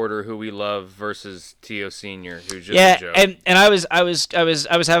Kenny Porter, who we love, versus T.O. Senior, who's just a joke. and I was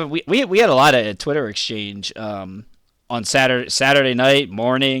having we had a lot of Twitter exchange on Saturday night,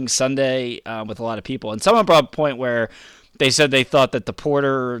 morning, Sunday, with a lot of people, and someone brought up a point where they said they thought that the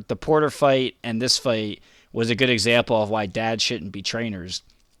Porter fight and this fight was a good example of why dads shouldn't be trainers.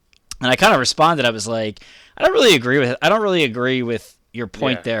 And I kind of responded. I was like, I don't really agree with your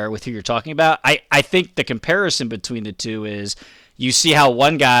point there with who you're talking about. I think the comparison between the two is, you see how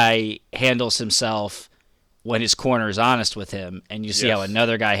one guy handles himself when his corner is honest with him, and you see how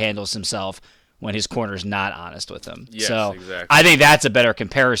another guy handles himself when his corner's not honest with him. Yes, so exactly. I think that's a better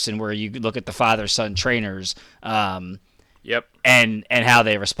comparison where you look at the father-son trainers Yep. and how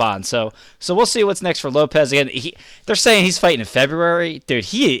they respond. So we'll see what's next for Lopez. Again, they're saying he's fighting in February. Dude,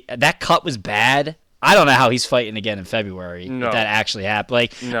 that cut was bad. I don't know how he's fighting again in February. No. If that actually happened.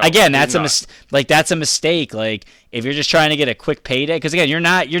 Like, No, again, he's that's a mistake. Like, if you're just trying to get a quick payday, because again, you're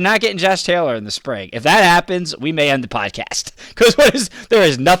not getting Josh Taylor in the spring. If that happens, we may end the podcast because there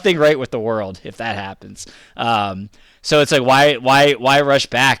is nothing right with the world if that happens. So it's like, why rush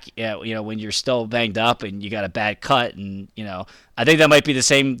back? When you're still banged up and you got a bad cut, and I think that might be the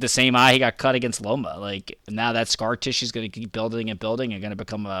same eye he got cut against Loma. Like, now that scar tissue is going to keep building and building and going to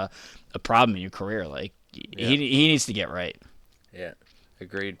become a problem in your career. Like, he needs to get right. Yeah.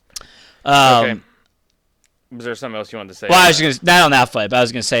 Agreed. Um, Okay. Was there something else you wanted to say? Well, I was going to, not on that fight, but I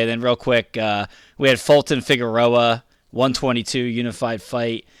was going to say then real quick, we had Fulton Figueroa, 122 unified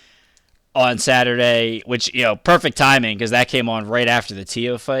fight on Saturday, which, perfect timing because that came on right after the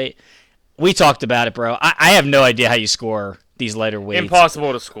Tio fight. We talked about it, bro. I have no idea how you score these lighter weights.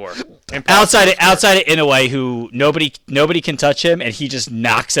 Impossible to score. Outside of Inoue, who nobody can touch him, and he just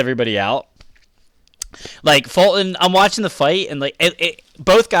knocks everybody out. Like, Fulton, I'm watching the fight, and like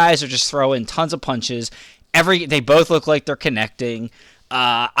both guys are just throwing tons of punches. They both look like they're connecting.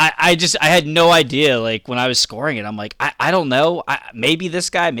 I had no idea. Like, when I was scoring it, I'm like, I don't know. Maybe this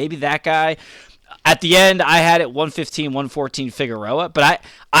guy, maybe that guy. At the end, I had it 115, 114 Figueroa, but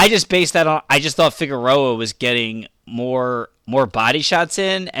I just based that on. I just thought Figueroa was getting more body shots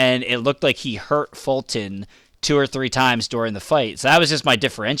in, and it looked like he hurt Fulton 2 or 3 times during the fight. So that was just my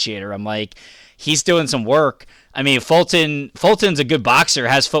differentiator. I'm like, he's doing some work. I mean, Fulton's a good boxer,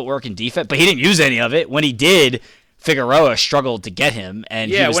 has footwork and defense, but he didn't use any of it. When he did, Figueroa struggled to get him,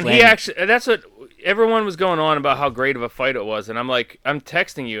 and that's what everyone was going on about, how great of a fight it was, and I'm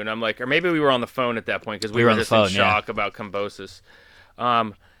texting you, and I'm like, or maybe we were on the phone at that point because we were just in shock about Kambosos.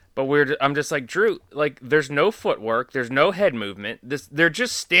 But I'm just like, Drew, like, there's no footwork, there's no head movement. They're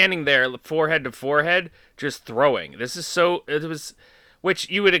just standing there, forehead to forehead, just throwing.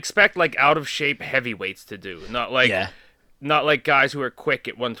 Which you would expect, like, out of shape heavyweights to do, not like guys who are quick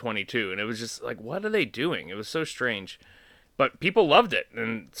at 122. And it was just like, what are they doing? It was so strange, but people loved it,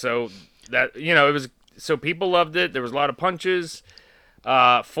 and so that so people loved it. There was a lot of punches.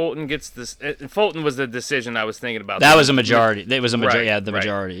 Fulton gets this. Fulton was the decision I was thinking about. That was a majority. It was a majority. Right, Yeah, the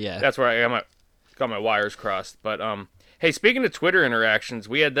majority. Yeah. That's where I got my wires crossed. But hey, speaking of Twitter interactions,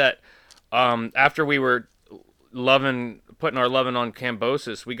 we had that after we were putting our loving on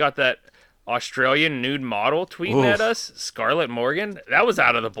Kambosos, we got that Australian nude model tweeting at us, Scarlett Morgan. That was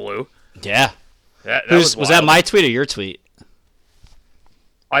out of the blue. Yeah. That was that my tweet or your tweet?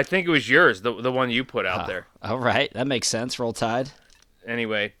 I think it was yours, the one you put out there. All right, that makes sense. Roll Tide.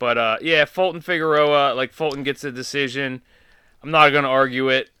 Anyway, but yeah, Fulton Figueroa, like, Fulton gets a decision. I'm not gonna argue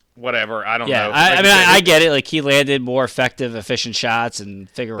it. Whatever, I don't know. I get it. Like, he landed more effective, efficient shots, and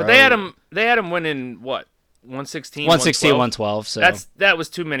Figueroa. But they had him winning what? 116, 112. So that was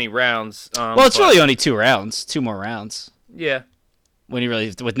too many rounds. Well, it's really only 2 rounds. 2 more rounds. Yeah. When you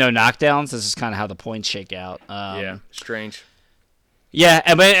with no knockdowns, this is kind of how the points shake out. Yeah, strange. Yeah,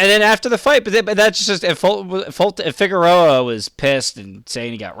 and then after the fight, but that's just if Figueroa was pissed and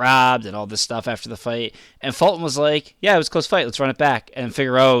saying he got robbed and all this stuff after the fight, and Fulton was like, "Yeah, it was a close fight. Let's run it back." And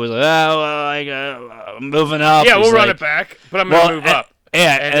Figueroa was like, "Oh, well, I'm moving up." Yeah, we'll run it back, but I'm gonna move up.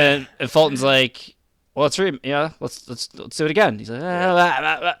 Yeah, and Fulton's like, "Well, let's do it again." He's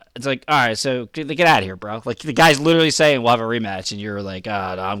like, It's like, all right, so get out of here, bro. Like, the guy's literally saying we'll have a rematch, and you're like,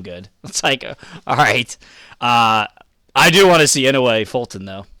 "Oh, no, I'm good." It's like, all right. I do want to see Inoue Fulton,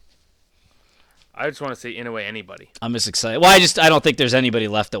 though. I just want to see Inoue anybody. I'm just excited. Well, I don't think there's anybody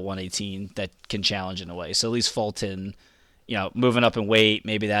left at 118 that can challenge Inoue. So at least Fulton, moving up in weight,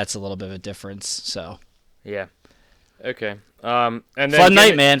 maybe that's a little bit of a difference. So yeah, okay. And then fun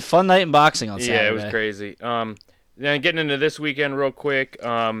night, man. Fun night in boxing on Saturday. Yeah, it was crazy. Then getting into this weekend real quick.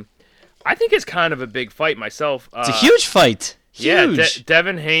 I think it's kind of a big fight myself. It's a huge fight. Huge. Yeah,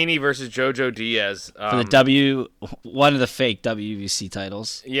 Devin Haney versus Jojo Diaz. For the one of the fake WBC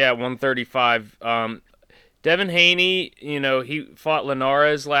titles. Yeah, 135. Devin Haney, he fought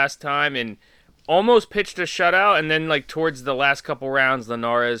Linares last time and almost pitched a shutout, and then, like, towards the last couple rounds,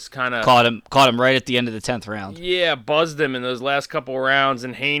 Linares kind of caught him right at the end of the 10th round. Yeah, buzzed him in those last couple rounds,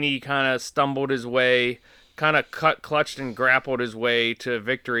 and Haney kind of stumbled his way, kind of clutched and grappled his way to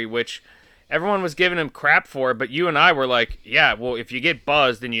victory, which everyone was giving him crap for, but you and I were like, yeah, well, if you get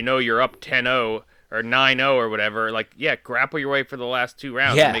buzzed and you're up 10-0 or 9-0 or whatever, like, yeah, grapple your way for the last 2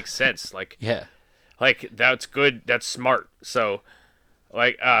 rounds. Yeah. It makes sense. Like, yeah, like, that's good. That's smart. So,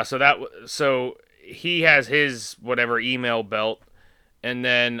 Like so he has his whatever email belt, and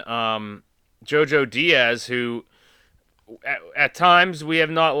then Jojo Diaz, who at times we have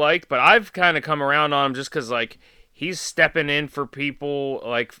not liked, but I've kind of come around on him just because like he's stepping in for people,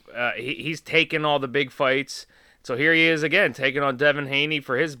 like he's taking all the big fights. So here he is again taking on Devin Haney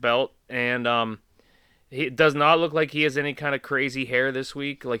for his belt, and he does not look like he has any kind of crazy hair this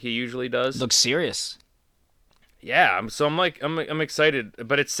week like he usually does. Looks serious. Yeah, I'm excited,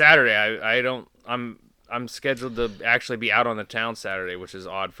 but it's Saturday. I'm scheduled to actually be out on the town Saturday, which is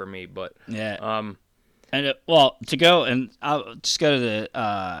odd for me, but Yeah. And well, to go and I'll just go to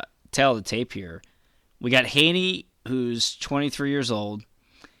the tail of the tape here. We got Haney, who's 23 years old.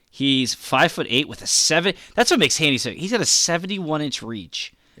 He's 5'8" with a 7. That's what makes Haney so. He's got a 71-inch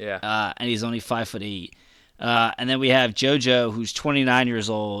reach. yeah. And he's only 5'8". And then we have JoJo, who's 29 years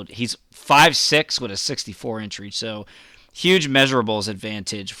old. He's 5'6" with a 64-inch reach. So huge measurables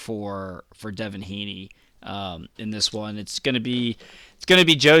advantage for Devin Haney in this one. It's gonna be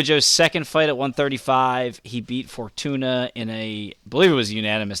JoJo's second fight at 135. He beat Fortuna in I believe it was a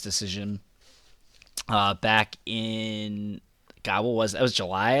unanimous decision back in what was that? Was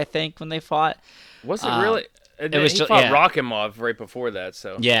July, I think, when they fought. Was it really? It was he ju- fought yeah. Rakimov right before that,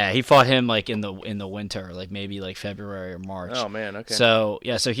 so. Yeah, he fought him like in the winter, like maybe like February or March. Oh man, okay. So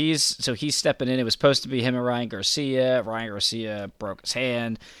yeah, so he's stepping in. It was supposed to be him and Ryan Garcia. Ryan Garcia broke his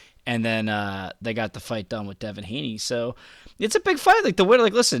hand, and then they got the fight done with Devin Haney. So it's a big fight. Like the winner,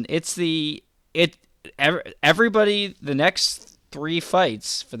 like listen, everybody the next 3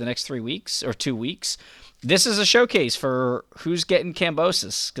 fights for the next 3 weeks or 2 weeks. This is a showcase for who's getting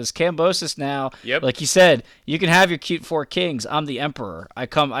Kambosos, because Kambosos now, Yep. like he said, you can have your cute 4 kings. I'm the emperor. I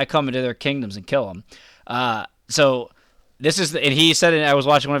come into their kingdoms and kill them. So this is, and he said, and I was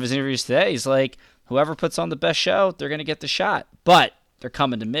watching one of his interviews today. He's like, whoever puts on the best show, they're gonna get the shot. But they're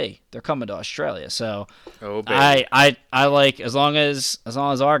coming to me. They're coming to Australia. So Oh, baby. I like as long as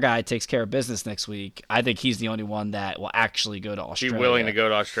our guy takes care of business next week. I think he's the only one that will actually go to Be Australia. willing to go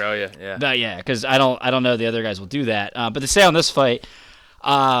to Australia, yeah. But yeah, because I don't know the other guys will do that. But to say on this fight,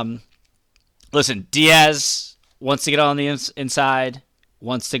 listen, Diaz wants to get on the inside,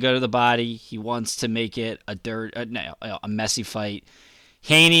 wants to go to the body. He wants to make it a messy fight.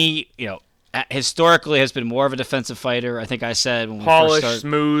 Haney, historically has been more of a defensive fighter. I think I said when we first Polished, started,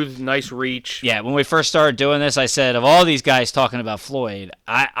 smooth, nice reach. yeah, when we first started doing this, I said of all these guys talking about Floyd,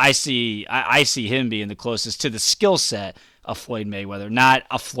 I see him being the closest to the skill set of Floyd Mayweather, not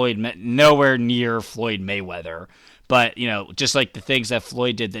nowhere near Floyd Mayweather, but just like the things that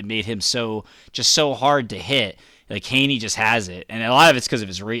Floyd did that made him so hard to hit. Like Haney just has it, and a lot of it's because of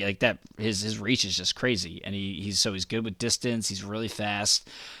his reach. Like that, his reach is just crazy, and he's good with distance. He's really fast,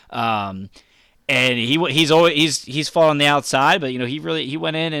 and he's fought on the outside, but he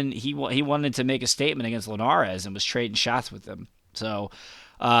went in and he wanted to make a statement against Linares and was trading shots with him. So,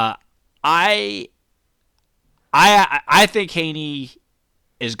 I think Haney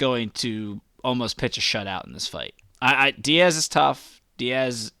is going to almost pitch a shutout in this fight. Diaz is tough.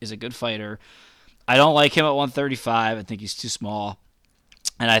 Diaz is a good fighter. I don't like him at 135. I think he's too small,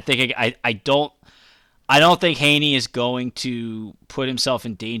 and I think I don't think Haney is going to put himself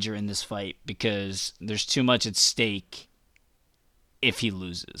in danger in this fight because there's too much at stake if he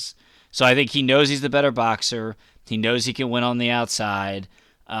loses. So I think he knows he's the better boxer. He knows he can win on the outside,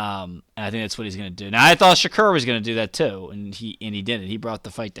 and I think that's what he's going to do. Now I thought Shakur was going to do that too, and he didn't. He brought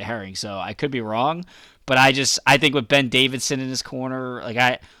the fight to Herring, so I could be wrong, but I think with Ben Davidson in his corner, like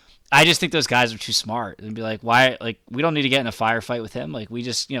I just think those guys are too smart and be like, why? Like, we don't need to get in a firefight with him. Like, we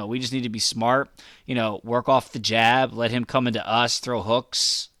just need to be smart. Work off the jab, let him come into us, throw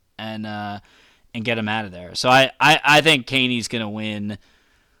hooks, and get him out of there. So I think Haney's gonna win.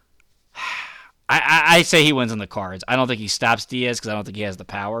 I say he wins on the cards. I don't think he stops Diaz because I don't think he has the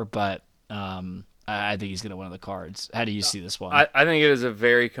power, but I think he's gonna win on the cards. How do you see this one? I think it is a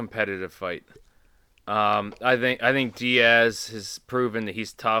very competitive fight. I think Diaz has proven that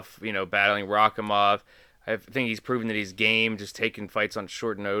he's tough, battling Rakimov. I think he's proven that he's game, just taking fights on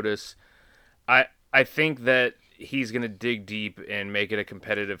short notice. I think that he's going to dig deep and make it a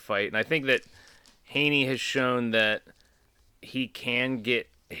competitive fight. And I think that Haney has shown that he can get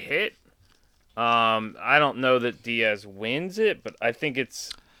hit. I don't know that Diaz wins it, but I think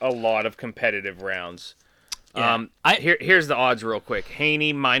it's a lot of competitive rounds. Yeah. Here's the odds real quick.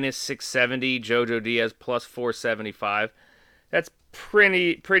 Haney minus 670, Jojo Diaz plus 475. That's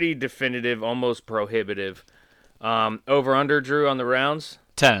pretty definitive, almost prohibitive. Over under, Drew, on the rounds?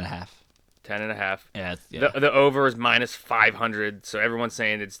 10.5. 10.5. Yeah. The over is minus 500, so everyone's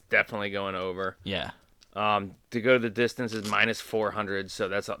saying it's definitely going over. Yeah. To go the distance is minus 400, so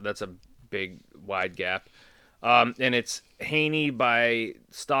that's a big wide gap. And it's Haney by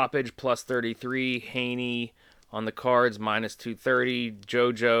stoppage plus 33, Haney on the cards minus 230,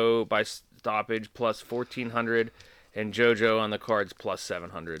 JoJo by stoppage plus 1400, and JoJo on the cards plus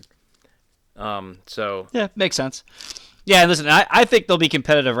 700. So Yeah, makes sense. Yeah, listen, I think there'll be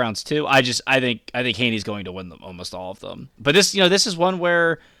competitive rounds too. I think Haney's going to win them, almost all of them. But this is one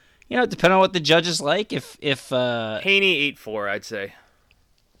where, depending on what the judges like, if Haney 8-4, I'd say.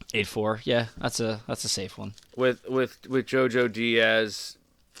 8-4, yeah, that's a safe one. With JoJo Diaz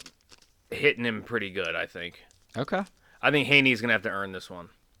hitting him pretty good, I think. Okay. I think Haney's gonna have to earn this one.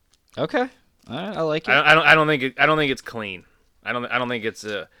 Okay. All right, I like it. I don't think it's clean. I don't think it's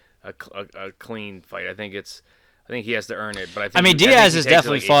a clean fight. I think he has to earn it. But I think Diaz has he takes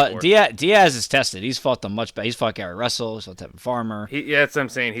definitely it fought. like 8-4. Diaz is tested. He's fought them much better. He's fought Gary Russell. He's fought Tevin Farmer. That's what I'm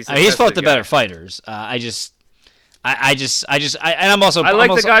saying. He's fought the guy. better fighters. I'm also. I like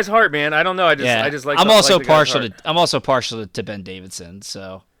I'm the guy's heart, man. I don't know. I just like. I'm also like the guy's partial heart. to. I'm also partial to Ben Davidson.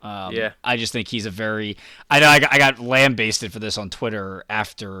 So. Yeah. I just think he's a very. I know I got lambasted for this on Twitter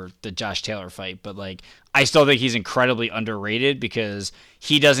after the Josh Taylor fight, but I still think he's incredibly underrated because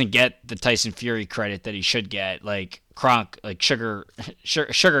he doesn't get the Tyson Fury credit that he should get. Sugar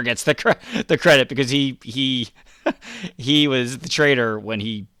gets the credit because he he was the traitor when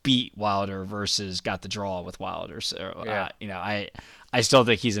he beat Wilder versus got the draw with Wilder. So I still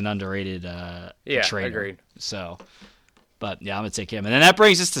think he's an underrated trainer. Agreed. So. But, yeah, I'm going to take him. And then that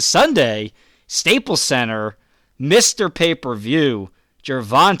brings us to Sunday, Staples Center, Mr. Pay-Per-View,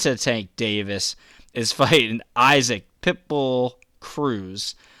 Gervonta Tank Davis is fighting Isaac Pitbull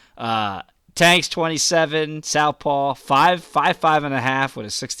Cruz. Tank's 27, southpaw, 5'5" with a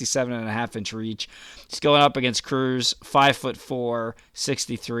 67.5-inch reach. He's going up against Cruz, 5'4",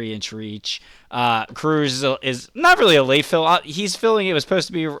 63-inch reach. Cruz is not really a late fill. He's filling. It was supposed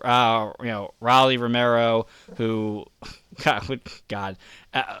to be, Raleigh Romero, who, God,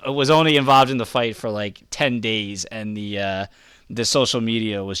 was only involved in the fight for 10 days, and the social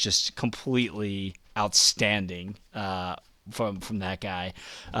media was just completely outstanding. From that guy,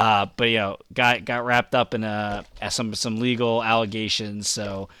 but got wrapped up in some legal allegations,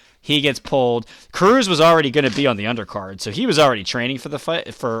 so he gets pulled. Cruz was already going to be on the undercard, so he was already training for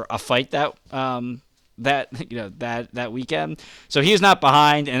a fight that weekend. So he's not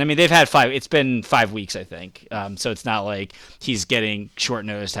behind, and they've had it's been 5 weeks, I think. So it's not like he's getting short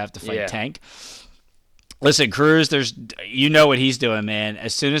notice to have to fight Tank. Listen, Cruz, what he's doing, man.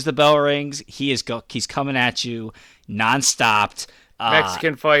 As soon as the bell rings, he's coming at you nonstop.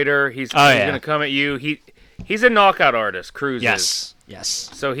 Mexican fighter. He's going to come at you. He's a knockout artist. Cruz is. Yes.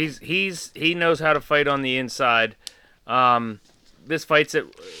 So he knows how to fight on the inside. This fight's at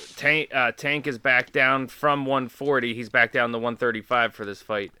Tank is back down from 140. He's back down to 135 for this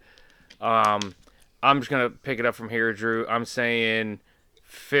fight. I'm just gonna pick it up from here, Drew. I'm saying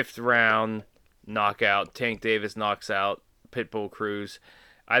 5th round knockout. Tank Davis knocks out Pitbull Cruz.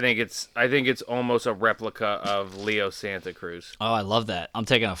 I think it's almost a replica of Leo Santa Cruz. Oh, I love that. I'm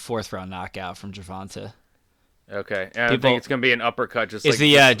taking a 4th round knockout from Gervonta. Okay, and I think it's going to be an uppercut. Do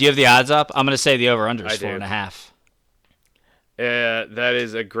you have the odds up? I'm going to say the over/under is 4.5. That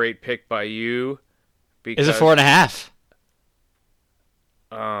is a great pick by you. Is it 4.5?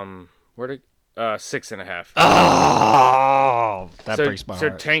 6.5. Oh, that breaks my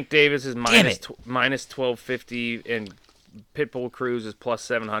heart. So Tank Davis is minus 1250, and Pitbull Cruz is plus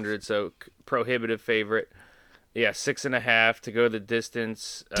 700. So prohibitive favorite. Yeah, 6.5 to go the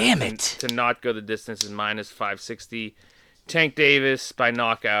distance. Damn it! To not go the distance is minus 560. Tank Davis by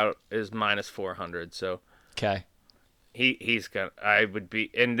knockout is minus 400. So okay, he's gonna. I would be,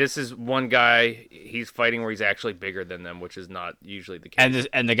 and this is one guy he's fighting where he's actually bigger than them, which is not usually the case.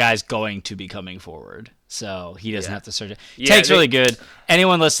 And the guy's going to be coming forward, so he doesn't have to search it. Tank's really good.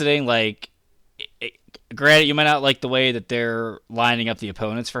 Anyone listening, granted, you might not like the way that they're lining up the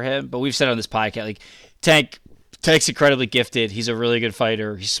opponents for him, but we've said on this podcast, Tank's incredibly gifted. He's a really good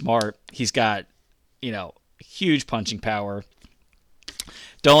fighter. He's smart. He's got, huge punching power.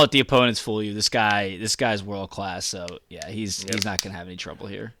 Don't let the opponents fool you. This guy's world class. So yeah, he's not gonna have any trouble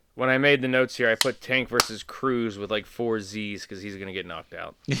here. When I made the notes here, I put Tank versus Cruz with 4 Z's because he's gonna get knocked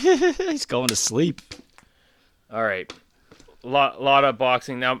out. He's going to sleep. All right, lot of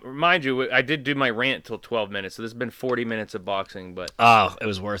boxing now. Mind you, I did do my rant till 12 minutes, so this has been 40 minutes of boxing. But it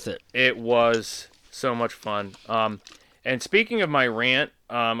was worth it. It was so much fun. And speaking of my rant,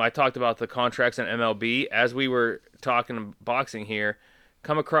 I talked about the contracts in MLB. As we were talking boxing here,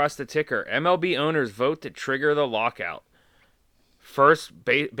 come across the ticker. MLB owners vote to trigger the lockout.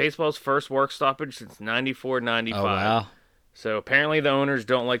 baseball's first work stoppage since 94-95. Oh wow. So apparently the owners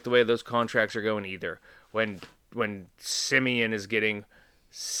don't like the way those contracts are going either. When Simeon is getting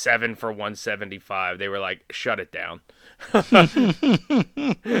 7 for 175, they were like, shut it down. Oh,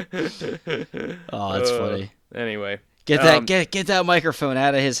 that's funny. Anyway, Get that microphone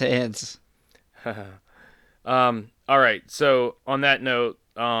out of his hands. all right. So on that note,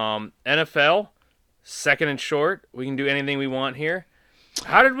 NFL second and short. We can do anything we want here.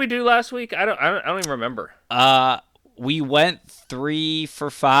 How did we do last week? I don't even remember. We went 3 for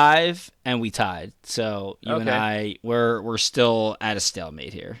 5 and we tied. So you and I we're still at a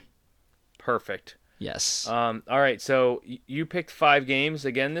stalemate here. Perfect. Yes. All right. So you picked 5 games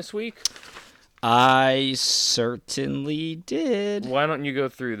again this week. I certainly did. Why don't you go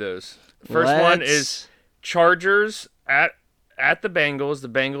through those? First one is Chargers at the Bengals. The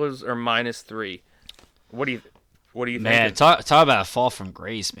Bengals are -3. What do you think? Man, talk about a fall from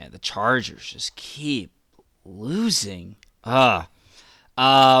grace, man. The Chargers just keep losing. I'm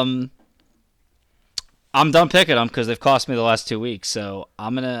done picking them because they've cost me the last 2 weeks. So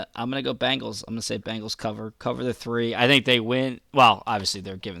I'm gonna go Bengals. I'm gonna say Bengals cover the 3. I think they win. Well, obviously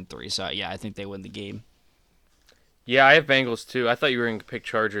they're given 3, so yeah, I think they win the game. Yeah, I have Bengals too. I thought you were going to pick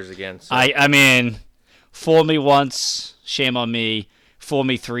Chargers again. So. I mean, fool me once, shame on me. Fool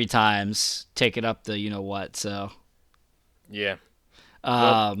me 3 times, take it up the you know what. So yeah,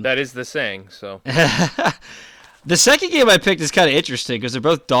 well, that is the saying. So the second game I picked is kind of interesting because they're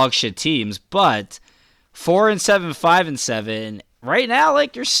both dog shit teams, but 4-7, 5-7. Right now,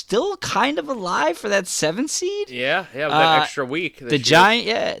 like you're still kind of alive for that 7 seed. Yeah, that extra week. The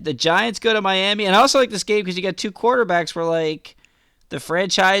Giants go to Miami, and I also like this game because you got 2 quarterbacks where like the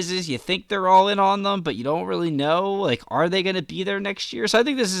franchises you think they're all in on them, but you don't really know. Like, are they going to be there next year? So I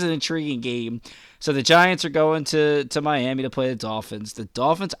think this is an intriguing game. So the Giants are going to Miami to play the Dolphins. The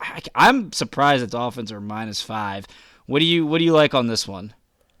Dolphins, I'm surprised the Dolphins are -5. What do you like on this one?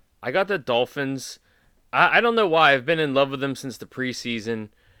 I got the Dolphins. I don't know why. I've been in love with them since the preseason.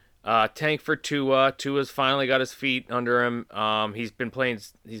 Tank for Tua. Tua's finally got his feet under him. He's been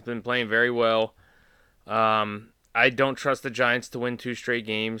playing very well. I don't trust the Giants to win 2 straight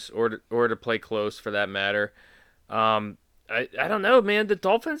games or to play close for that matter. I don't know, man. The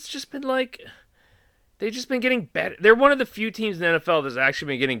Dolphins just been like they've just been getting better. They're one of the few teams in the NFL that's actually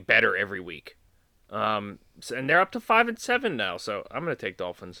been getting better every week. And they're up to 5-7 now. So I'm gonna take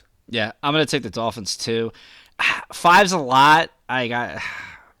Dolphins. Yeah, I'm going to take the Dolphins too. 5's a lot.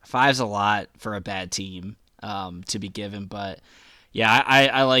 5's a lot for a bad team to be given, but yeah,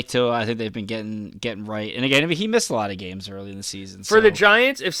 I like Tua. I think they've been getting right. And again, I mean, he missed a lot of games early in the season. For the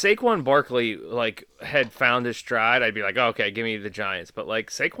Giants, if Saquon Barkley like had found his stride, I'd be like, oh, okay, give me the Giants. But like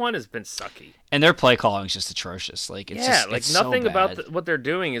Saquon has been sucky, and their play calling is just atrocious. Like it's just, it's nothing so about what they're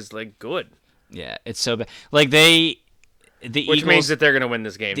doing is like good. Yeah, it's so bad. Like which Eagles, means that they're going to win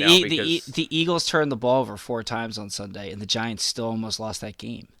this game now. The Eagles turned the ball over 4 times on Sunday, and the Giants still almost lost that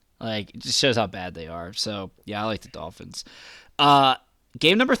game. Like, it just shows how bad they are. So, yeah, I like the Dolphins.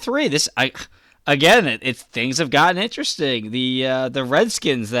 Game number 3. Things have gotten interesting. The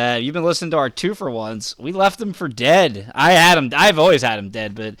Redskins that you've been listening to our 2-for-1s, we left them for dead. I've always had them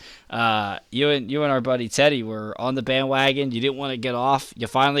dead, but you and our buddy Teddy were on the bandwagon. You didn't want to get off. You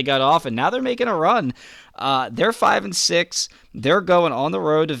finally got off, and now they're making a run. They're 5-6. They're going on the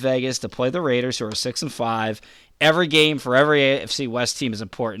road to Vegas to play the Raiders, who are 6-5. Every game for every AFC West team is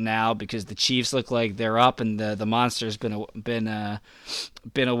important now because the Chiefs look like they're up, and the monster's been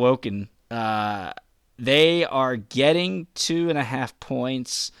awoken. They are getting 2.5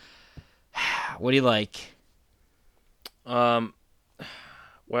 points. What do you like? Well,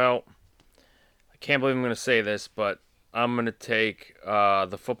 I can't believe I'm going to say this, but I'm going to take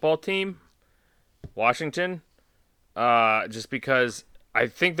the football team, Washington, just because I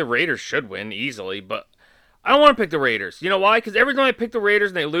think the Raiders should win easily, but I don't want to pick the Raiders. You know why? Because every time I pick the Raiders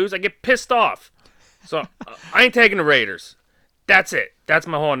and they lose, I get pissed off. So I ain't taking the Raiders. That's it. That's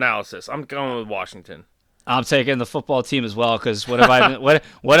my whole analysis. I'm going with Washington. I'm taking the football team as well because what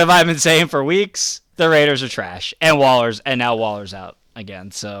have I been saying for weeks? The Raiders are trash, and now Waller's out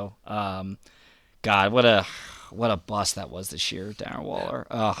again. So, God, what a bust that was this year, Darren Waller.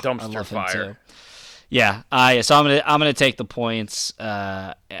 Oh, dumpster fire. Yeah, so I'm gonna take the points.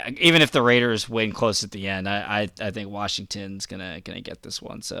 Even if the Raiders win close at the end, I think Washington's gonna get this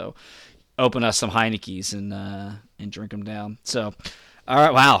one. So open us some Heineke's and drink them down. So, all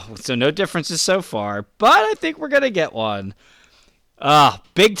right, wow. So no differences so far, but I think we're gonna get one.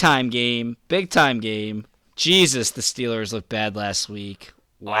 Big time game. Jesus, the Steelers looked bad last week.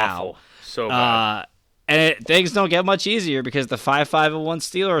 Wow. Awful. So bad. things don't get much easier because the 5-5-1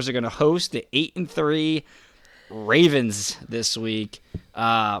 Steelers are going to host the 8-3 Ravens this week.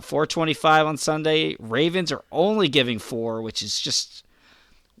 4:25 on Sunday. Ravens are only giving 4, which is just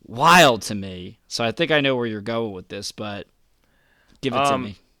wild to me. So I think I know where you're going with this, but give it to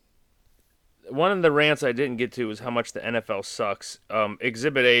me. One of the rants I didn't get to was how much the NFL sucks.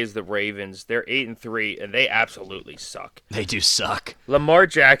 Exhibit A is the Ravens. They're 8-3, and they absolutely suck. They do suck. Lamar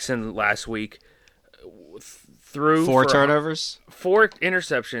Jackson last week threw 4 turnovers, 4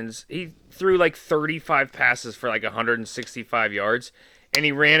 interceptions. He threw like 35 passes for like 165 yards, and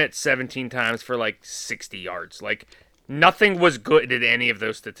he ran it 17 times for like 60 yards. Like nothing was good at any of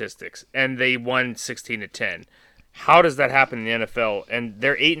those statistics, and they won 16-10. How does that happen in the NFL? And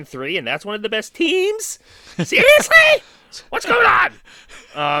they're 8-3, and that's one of the best teams. Seriously, what's going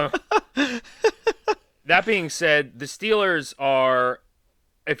on? That being said, the Steelers are.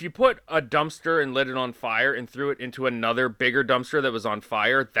 If you put a dumpster and lit it on fire and threw it into another bigger dumpster that was on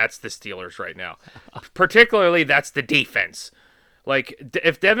fire, that's the Steelers right now. Particularly, that's the defense. Like,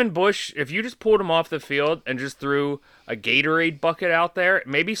 if Devin Bush, if you just pulled him off the field and just threw a Gatorade bucket out there,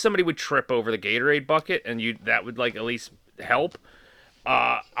 maybe somebody would trip over the Gatorade bucket, and that would like at least help.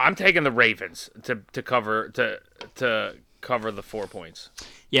 I'm taking the Ravens to cover the 4 points.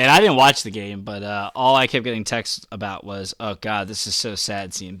 Yeah, and I didn't watch the game, but all I kept getting texts about was, "Oh God, this is so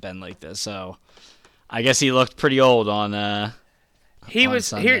sad seeing Ben like this." So, I guess he looked pretty old on. He on was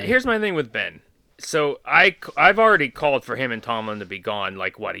Sunday. Here's my thing with Ben. So I've already called for him and Tomlin to be gone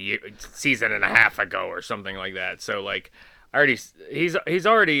like what a season and a half ago or something like that. So like he's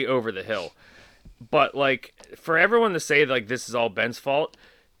already over the hill. But like for everyone to say like this is all Ben's fault,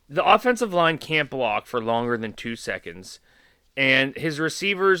 the offensive line can't block for longer than 2 seconds, and his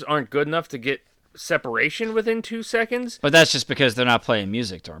receivers aren't good enough to get separation within 2 seconds. But that's just because they're not playing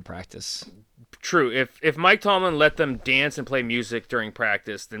music during practice. True. If Mike Tomlin let them dance and play music during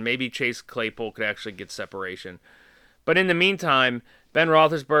practice, then maybe Chase Claypool could actually get separation. But in the meantime, Ben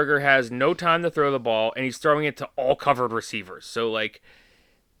Roethlisberger has no time to throw the ball, and he's throwing it to all covered receivers. So, like,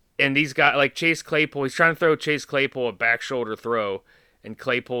 and these guys, like Chase Claypool, he's trying to throw Chase Claypool a back shoulder throw, and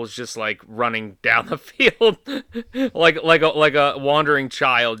Claypool's just, like, running down the field like a wandering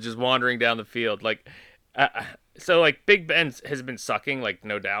child, just wandering down the field. Like, so, like, Big Ben has been sucking, like,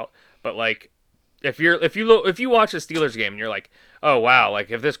 no doubt. But, like, if you watch a Steelers game and you're like, oh wow, like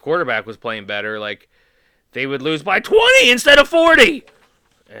if this quarterback was playing better, like they would lose by 20 instead of 40.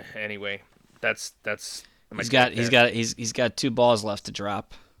 Anyway, that's He's got 2 balls left to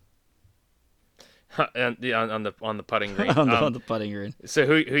drop on the putting green. on the putting green. So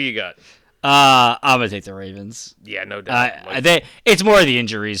who you got? I'm gonna take the Ravens. Yeah, no doubt. It's more the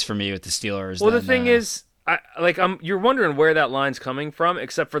injuries for me with the Steelers. Well, the thing is, you're wondering where that line's coming from,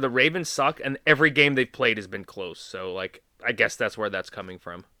 except for the Ravens suck, and every game they've played has been close. So, like, I guess that's where that's coming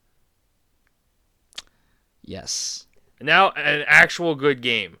from. Yes. Now, an actual good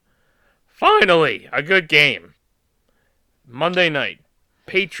game. Finally, a good game. Monday night,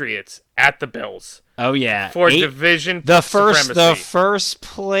 Patriots at the Bills. Oh yeah, for division the supremacy. first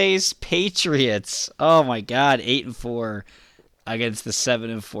place Patriots. Oh my God, 8-4. Against the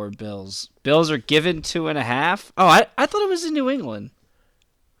 7-4 Bills. Bills are given 2.5. Oh, I thought it was in New England.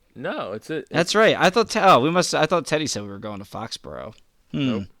 No, That's right. I thought Teddy said we were going to Foxborough.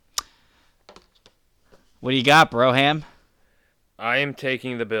 Nope. What do you got, Broham? I am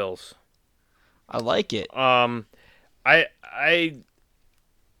taking the Bills. I like it. I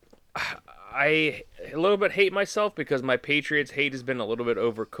a little bit hate myself because my Patriots hate has been a little bit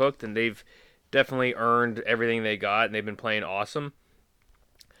overcooked, and they've definitely earned everything they got, and they've been playing awesome.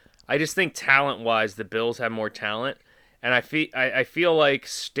 I just think talent-wise, the Bills have more talent, and I feel like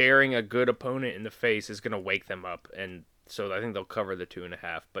staring a good opponent in the face is going to wake them up, and so I think they'll cover the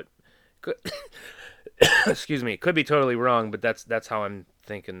 2.5. But excuse me, could be totally wrong, but that's how I'm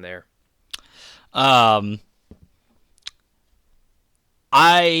thinking there.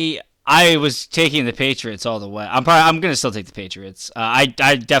 I was taking the Patriots all the way. I'm going to still take the Patriots. I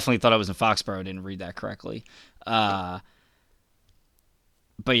definitely thought I was in Foxborough. I didn't read that correctly. But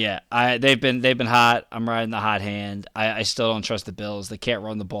yeah, they've been hot. I'm riding the hot hand. I still don't trust the Bills. They can't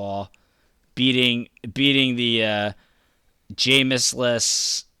run the ball. Beating the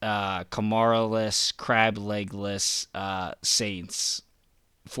Jameis-less, Kamara-less, crab-legless Saints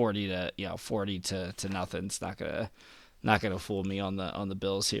 40 to nothing. It's not gonna fool me on the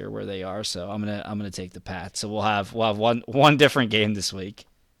Bills here where they are. So I'm gonna take the Pats. So we'll have one different game this week.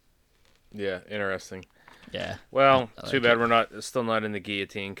 Yeah, interesting. Yeah. Well, too bad we're still not in the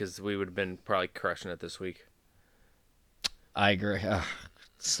guillotine, because we would have been probably crushing it this week. I agree. Ugh,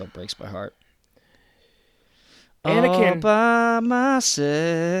 still breaks my heart. All Anakin. by myself.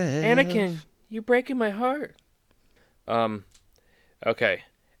 Anakin, you're breaking my heart. Okay.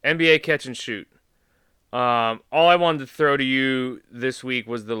 NBA catch and shoot. All I wanted to throw to you this week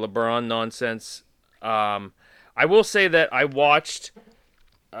was the LeBron nonsense. I will say that I watched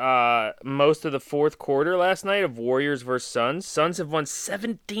most of the fourth quarter last night of Warriors versus Suns. Suns have won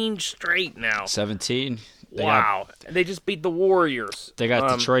 17 straight now. 17. Wow. They just beat the Warriors. They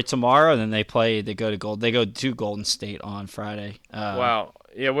got Detroit tomorrow, and then they go to Golden State on Friday. Wow.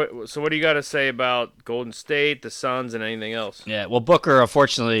 Yeah. So what do you got to say about Golden State, the Suns, and anything else? Yeah. Well, Booker,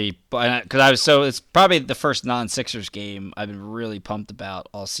 unfortunately, it's probably the first non-Sixers game I've been really pumped about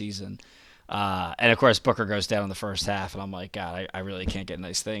all season. And of course, Booker goes down in the first half, and I'm like, God, I really can't get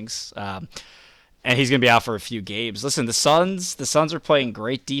nice things. And he's gonna be out for a few games. Listen, the Suns are playing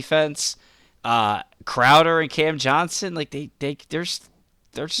great defense. Crowder and Cam Johnson, like they're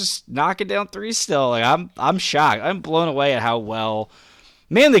just knocking down threes still. Like I'm shocked. I'm blown away at how well,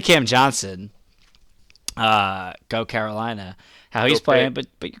 mainly Cam Johnson. Go Carolina. How he's playing, but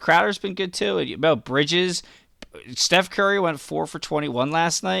Crowder's been good too. And about Bridges, Steph Curry went 4 for 21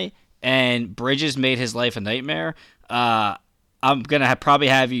 last night, and Bridges made his life a nightmare. I'm gonna probably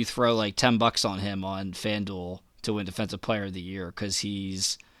have you throw like $10 on him on FanDuel to win Defensive Player of the Year because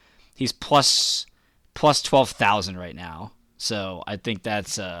he's plus 12,000 right now. So I think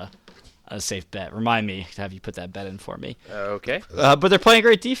that's a safe bet. Remind me to have you put that bet in for me. Okay. But they're playing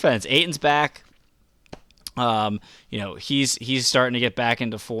great defense. Ayton's back. He's starting to get back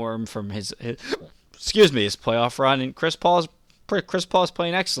into form from his playoff run, and Chris Paul's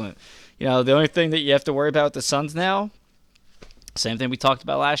playing excellent. The only thing that you have to worry about with the Suns now, same thing we talked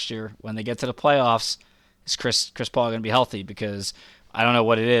about last year, when they get to the playoffs, is Chris Paul going to be healthy? Because I don't know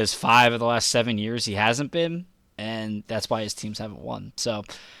what it is. 5 of the last 7 years he hasn't been, and that's why his teams haven't won. So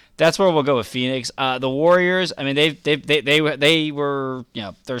that's where we'll go with Phoenix. The Warriors, I mean, they were,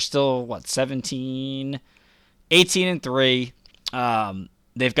 they're still 18-3.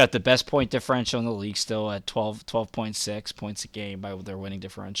 They've got the best point differential in the league still at 12.6 points a game by their winning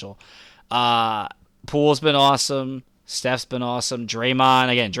differential. Poole's been awesome. Steph's been awesome.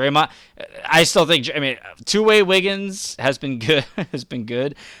 Draymond, I still think, two-way Wiggins has been good,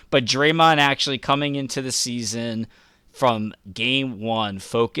 but Draymond actually coming into the season from game one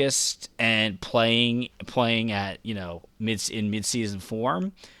focused and playing at, mid-season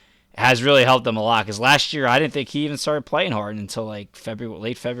form has really helped them a lot. Because last year I didn't think he even started playing hard until like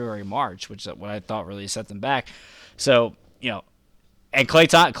late February, March, which is what I thought really set them back. So, and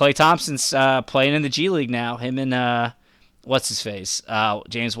Klay Thompson's playing in the G League now. Him and what's his face,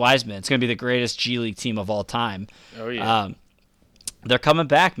 James Wiseman. It's gonna be the greatest G League team of all time. Oh yeah. They're coming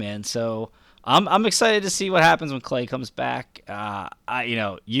back, man. So I'm excited to see what happens when Klay comes back.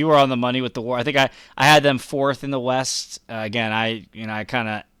 You were on the money with the War. I think I had them 4th in the West. Again, I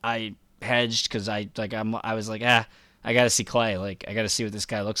hedged because I was like, I got to see Klay. Like, I got to see what this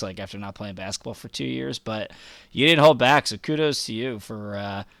guy looks like after not playing basketball for 2 years. But you didn't hold back, so kudos to you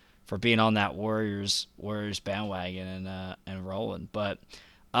for being on that Warriors bandwagon and rolling. But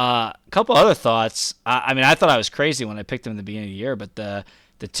a couple other thoughts. I thought I was crazy when I picked them at the beginning of the year, but the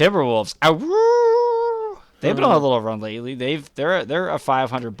Timberwolves, they've been on a little run lately. They're a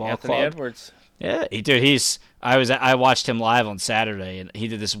 500 ball Anthony club. Edwards. Yeah, I watched him live on Saturday, and he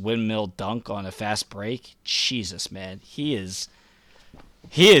did this windmill dunk on a fast break. Jesus, man, he is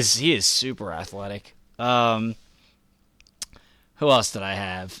super athletic. Who else did I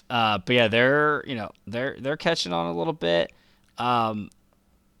have? But yeah, they're catching on a little bit.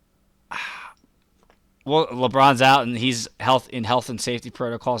 Well, LeBron's out, and he's in health and safety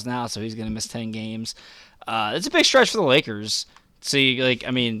protocols now, so he's going to miss 10 games. It's a big stretch for the Lakers. See,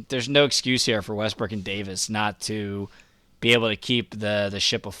 there's no excuse here for Westbrook and Davis not to be able to keep the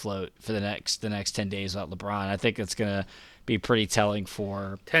ship afloat for the next 10 days without LeBron. I think it's gonna be pretty telling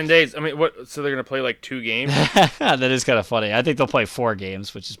for 10 days. What? So they're gonna play like 2 games? That is kind of funny. I think they'll play 4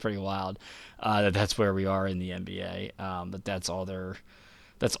 games, which is pretty wild. That's where we are in the NBA. But that's all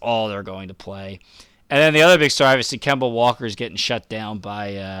they're going to play. And then the other big story, obviously, Kemba Walker's getting shut down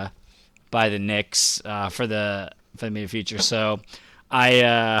by the Knicks for the near future. So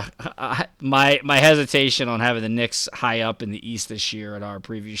my hesitation on having the Knicks high up in the East this year at our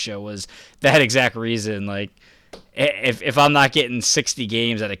preview show was that exact reason. Like, if I'm not getting 60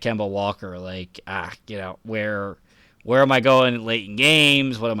 games out of Kemba Walker, where am I going late in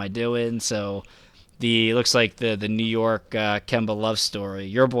games? What am I doing? So it looks like the New York Kemba love story,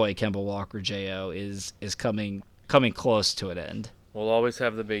 your boy Kemba Walker, Jo, is coming close to an end. We'll always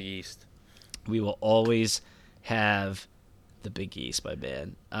have the Big East. We will always have the Big East, my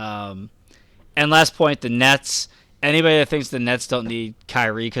man. And last point, the Nets. Anybody that thinks the Nets don't need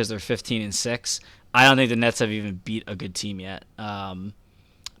Kyrie because they're 15-6, I don't think the Nets have even beat a good team yet.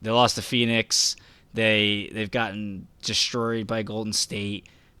 They lost to Phoenix. They've gotten destroyed by Golden State.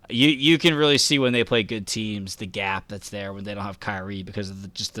 You can really see when they play good teams the gap that's there when they don't have Kyrie because of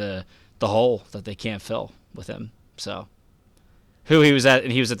the hole that they can't fill with him. So, who he was at,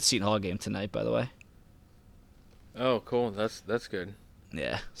 and he was at the Seton Hall game tonight, by the way. Oh, cool. That's good.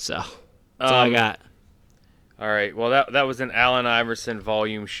 Yeah. So that's all I got. All right. Well, that was an Allen Iverson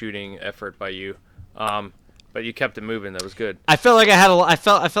volume shooting effort by you, but you kept it moving. That was good. I felt like I had I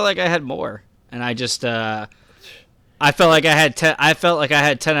felt like I had more, and I just I felt like I had 10. I felt like I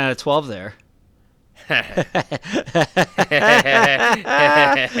had 10 out of 12 there. Some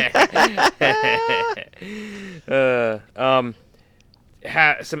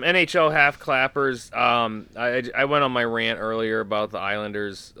NHL half clappers. I went on my rant earlier about the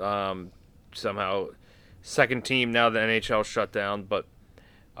Islanders. Somehow, second team now the NHL shut down. But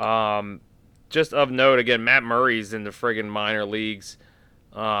just of note again, Matt Murray's in the friggin' minor leagues.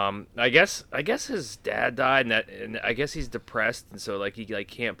 I guess his dad died, and I guess he's depressed, and so he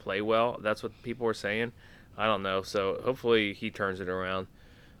can't play well. That's what people were saying. I don't know. So hopefully he turns it around.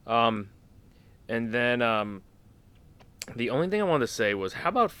 And then the only thing I wanted to say was, how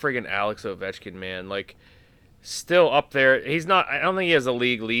about friggin' Alex Ovechkin, man? Still up there. He's not. I don't think he has a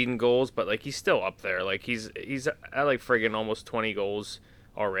league lead in goals, but he's still up there. He's at friggin' almost 20 goals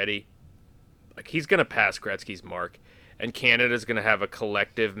already. He's gonna pass Gretzky's mark. And Canada's going to have a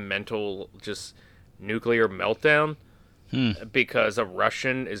collective mental just nuclear meltdown because a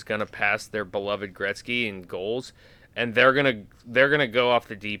Russian is going to pass their beloved Gretzky in goals, and they're gonna go off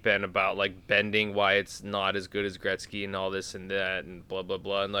the deep end about bending why it's not as good as Gretzky and all this and that and blah blah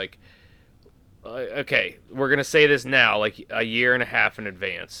blah, and okay, we're gonna say this now a year and a half in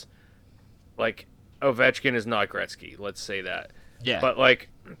advance. Ovechkin is not Gretzky. Let's say that. Yeah. But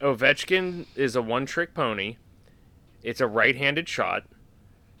Ovechkin is a one-trick pony. It's a right-handed shot,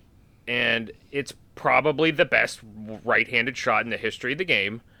 and it's probably the best right-handed shot in the history of the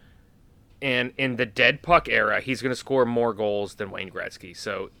game. And in the dead puck era, he's going to score more goals than Wayne Gretzky.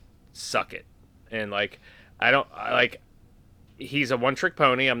 So, suck it. And he's a one-trick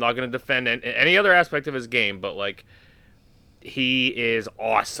pony. I'm not going to defend any other aspect of his game, but he is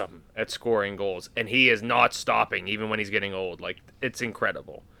awesome at scoring goals, and he is not stopping even when he's getting old. It's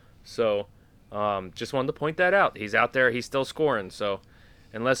incredible. So. Just wanted to point that out. He's out there. He's still scoring. So,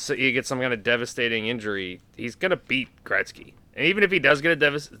 unless he gets some kind of devastating injury, he's gonna beat Gretzky. And even if he does get a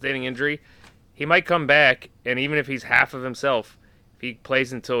devastating injury, he might come back. And even if he's half of himself, if he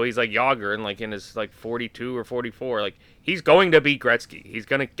plays until he's like Yager and in his 42 or 44, he's going to beat Gretzky. He's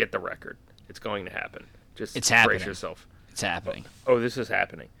gonna get the record. It's going to happen. Just brace yourself. It's happening. Oh, this is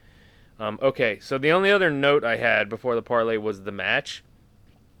happening. Okay. So the only other note I had before the parlay was the match.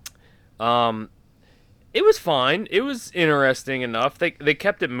 It was fine. It was interesting enough. They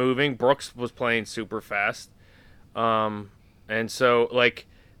kept it moving. Brooks was playing super fast. And so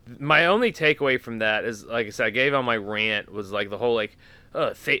my only takeaway from that is, like I said, I gave on my rant was the whole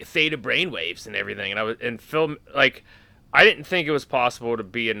theta brainwaves and everything. And Phil, I didn't think it was possible to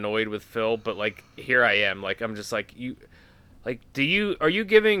be annoyed with Phil, but here I am. I'm just you. Are you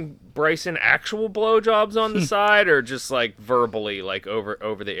giving Bryson actual blowjobs on the side, or just verbally,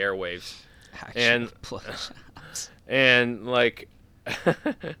 over the airwaves? Actual blowjobs. And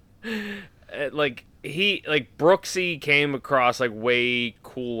he Brooksy came across way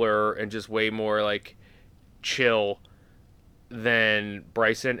cooler and just way more chill than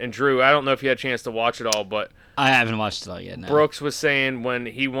Bryson. And Drew, I don't know if you had a chance to watch it all, but I haven't watched it all yet. No. Brooks was saying when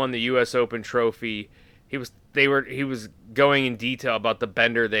he won the U.S. Open trophy, he was going in detail about the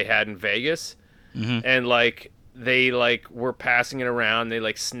bender they had in Vegas, and they were passing it around.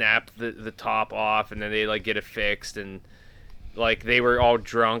 They snapped the top off, and then they get it fixed, and they were all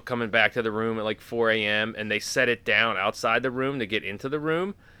drunk coming back to the room at 4 a.m. and they set it down outside the room to get into the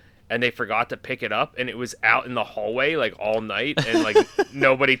room, and they forgot to pick it up, and it was out in the hallway all night, and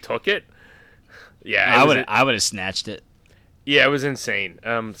nobody took it. Yeah, I would have snatched it. Yeah, it was insane.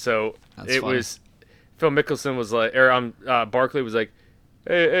 So That's it funny. was. Phil Mickelson was Barkley was hey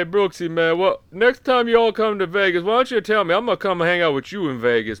Brooksy, man, well, next time you all come to Vegas, why don't you tell me? I'm gonna come hang out with you in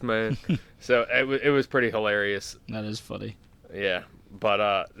Vegas, man. So it was pretty hilarious. That is funny. Yeah,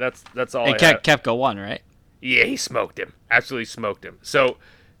 but that's all. And Koepka won, right? Yeah, he smoked him. Absolutely smoked him. So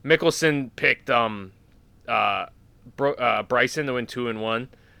Mickelson picked Bryson to win 2-1.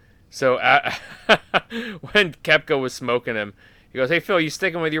 So when Koepka was smoking him, he goes, "Hey Phil, you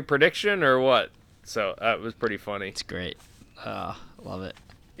sticking with your prediction or what?" So that was pretty funny. It's great. Love it.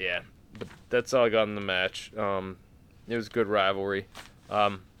 Yeah. but that's all I got in the match. It was a good rivalry.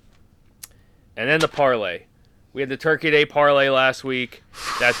 And then the parlay. We had the Turkey Day parlay last week.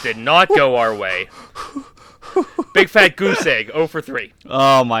 That did not go our way. Big fat goose egg, 0 for 3.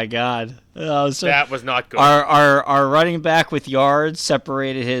 Oh my God! That was not good. Our running back with yards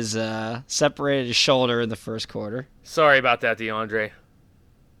separated his shoulder in the first quarter. Sorry about that, DeAndre.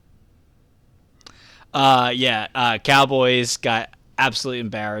 Cowboys got absolutely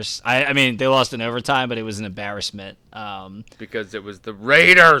embarrassed. I mean, they lost in overtime, but it was an embarrassment. Because it was the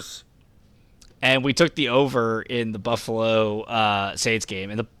Raiders. And we took the over in the Buffalo Saints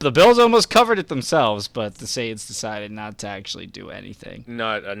game. And the Bills almost covered it themselves, but the Saints decided not to actually do anything.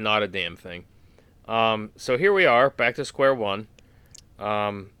 Not a damn thing. So here we are, back to square one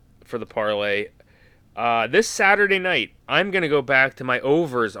for the parlay. This Saturday night, I'm going to go back to my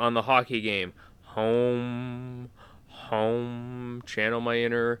overs on the hockey game. Home, channel my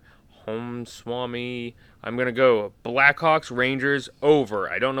inner home Swami. I'm going to go Blackhawks Rangers over.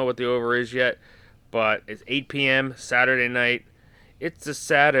 I don't know what the over is yet, but it's 8 p.m. Saturday night. It's a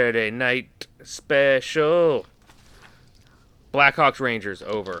Saturday night special. Blackhawks Rangers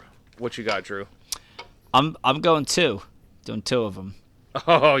over. What you got, Drew? I'm going two. Doing two of them.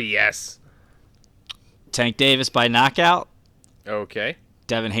 Oh, yes. Tank Davis by knockout. Okay.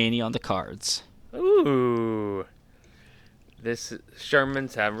 Devin Haney on the cards. Ooh. This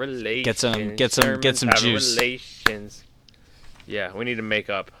Sherman's have relations. Get some Sherman's have juice. Relations. Yeah, we need to make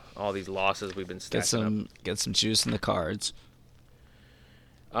up all these losses we've been stacking Get some juice in the cards.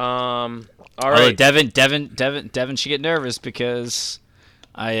 All right. Devin should get nervous because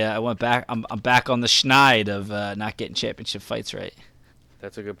I went back. I'm back on the schneid of not getting championship fights right.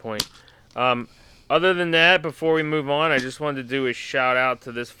 That's a good point. Other than that, before we move on, I just wanted to do a shout out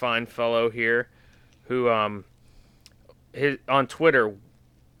to this fine fellow here, who on Twitter,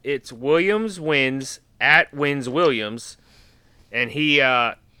 it's Williams Wins at Wins Williams, and he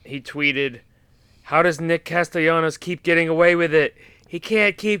tweeted, "How does Nick Castellanos keep getting away with it? He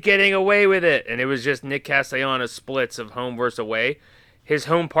can't keep getting away with it." And it was just Nick Castellanos splits of home versus away. His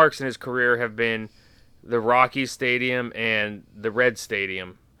home parks in his career have been the Rockies Stadium and the Red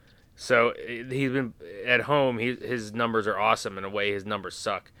Stadium. So he's been at home. His numbers are awesome, and away his numbers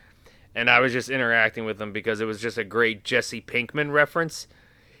suck. And I was just interacting with him because it was just a great Jesse Pinkman reference.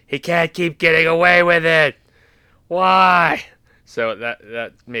 He can't keep getting away with it. Why? So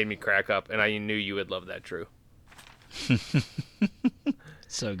that made me crack up, and I knew you would love that, Drew.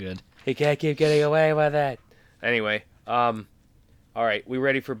 So good. He can't keep getting away with it. Anyway, all right, we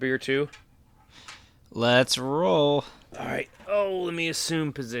ready for beer two? Let's roll. All right. Oh, let me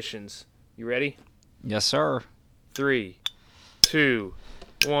assume positions. You ready? Yes, sir. 3, 2,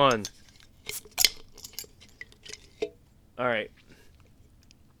 1. All right.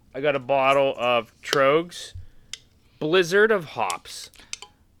 I got a bottle of Trogs Blizzard of Hops.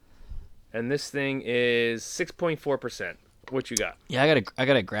 And this thing is 6.4%. What you got? Yeah, I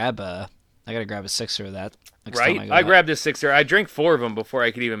gotta grab a sixer of that. next time Right? go I out. grabbed a sixer. I drank 4 of them before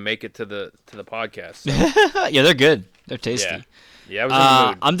I could even make it to the podcast. So, Yeah, they're good. They're tasty. yeah, I was in the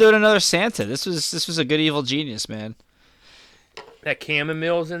mood. I'm doing another Santa. This was a good evil genius, man. That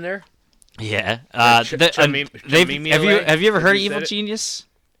chamomile's in there? Yeah. Have Have you ever heard of You Evil said it? Genius?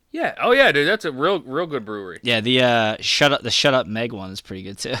 Yeah. Oh, yeah, dude. That's a real good brewery. Yeah, the Shut Up Meg one is pretty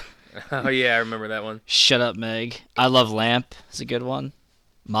good too. Oh, yeah, I remember that one. Shut Up Meg. I Love Lamp is a good one.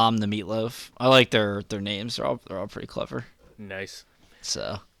 Mom the Meatloaf. I like their names. They're all pretty clever. Nice.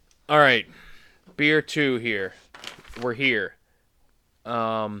 So All right. Beer 2 here. We're here.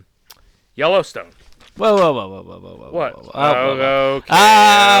 Yellowstone. whoa. What? Whoa. Okay.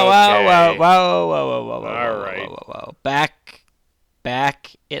 Whoa. All right. Whoa.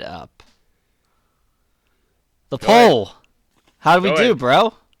 Back it up. The Go poll. How do we Go do, ahead.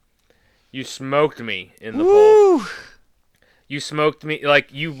 bro? You smoked me in the poll. Woo! You smoked me.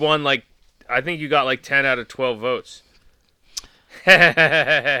 Like, you won, like, I think you got, like, 10 out of 12 votes.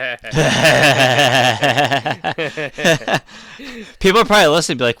 People are probably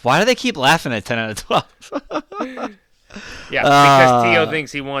listening and be like, why do they keep laughing at 10 out of 12? Yeah, because Tio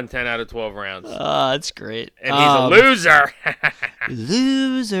thinks he won 10 out of 12 rounds. Oh, that's great. And he's a loser.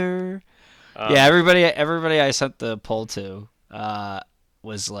 Loser. Yeah, everybody I sent the poll to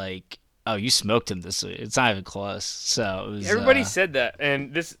was like, oh, you smoked him this week. It's not even close. So it was, Everybody said that.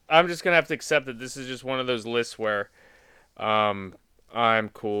 And this, I'm just going to have to accept that this is just one of those lists where I'm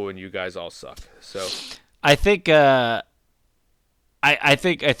cool and you guys all suck. So I think I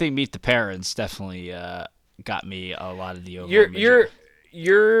think Meet the Parents definitely got me a lot of the overall.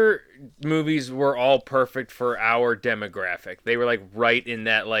 your movies were all perfect for our demographic. They were like right in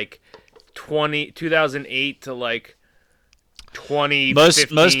that like 2008 to like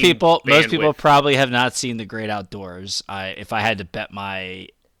 2015. Most people bandwidth. probably have not seen The Great Outdoors. If I had to bet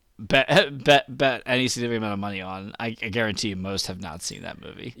any significant amount of money on, I guarantee you most have not seen that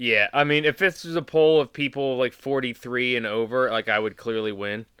movie. Yeah, I mean, if this was a poll of people like 43 and over, like I would clearly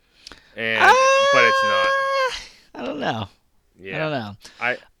win. And but it's not. I don't know. Yeah. I don't know.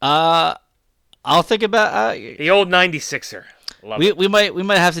 I I'll think about the old 96er. Love it. we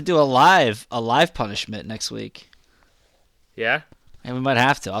might have to do a live punishment next week. Yeah? And we might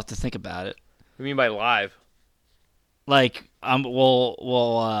have to. I'll have to think about it. What do you mean by live? Like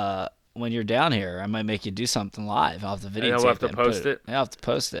when you're down here, I might make you do something live. I'll have to videotape we'll have to and post it? Yeah, I'll have to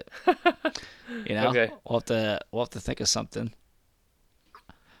post it. You know? Okay. We'll have to think of something.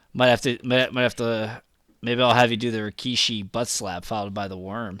 Might have to maybe I'll have you do the Rikishi butt slap followed by the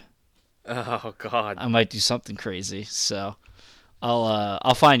worm. Oh God. I might do something crazy. So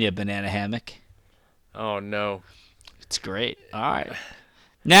I'll find you a banana hammock. Oh no. It's great. All right.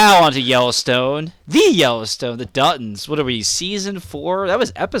 Now on to Yellowstone. The Duttons. What are we, season 4? That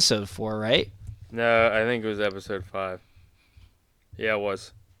was episode 4, right? No, I think it was episode 5. Yeah, it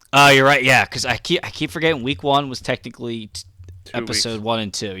was. Oh, you're right. Yeah, because I keep forgetting week 1 was technically 2 episode weeks. 1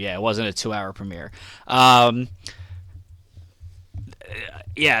 and 2. Yeah, it wasn't a 2-hour premiere.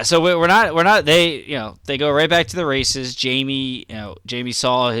 Yeah, so we're not. They go right back to the races. Jamie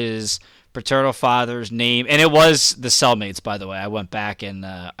saw his paternal father's name, and it was the Cellmates, by the way. I went back and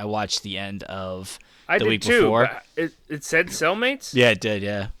I watched the end of I the did week too. before. But it said Cellmates? Yeah, it did.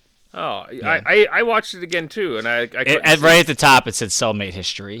 Yeah. Oh, Yeah. I watched it again too, and I couldn't see. Right at the top it said Cellmate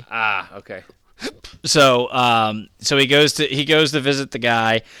history. Okay. So he goes to visit the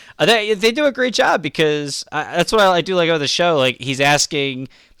guy. They do a great job because that's what I do like about the show. Like he asked the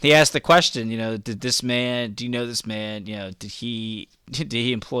question, do you know this man? Did he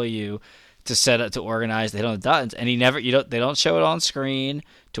employ you to set up to organize the Hit on the Duttons? And they don't show it on screen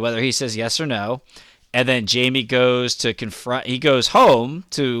to whether he says yes or no. And then Jamie goes home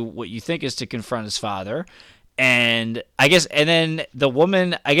to what you think is to confront his father. And then the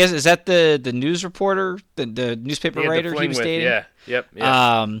woman, is that the news reporter, the newspaper writer he was dating? Yeah. Yep.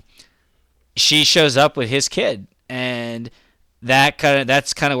 She shows up with his kid, and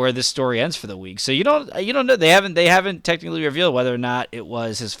that's kind of where this story ends for the week. So you don't know, they haven't technically revealed whether or not it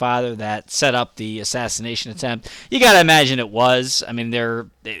was his father that set up the assassination attempt. You got to imagine it was. I mean,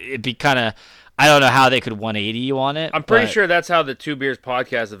 it'd be kind of, I don't know how they could 180 you on it. I'm pretty sure that's how the Two Beers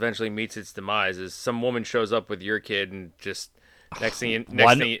podcast eventually meets its demise. Is some woman shows up with your kid and just next thing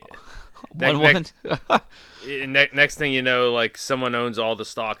you know, like someone owns all the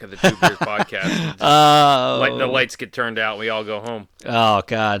stock of the Two Beers podcast. The lights get turned out, and we all go home. Oh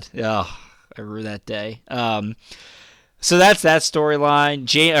God, I remember that day. So that's that storyline.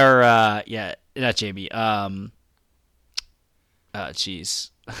 Not Jamie.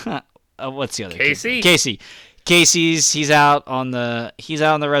 What's the other Casey? kid? Casey's out on the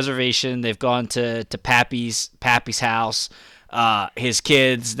reservation. They've gone to Pappy's house. His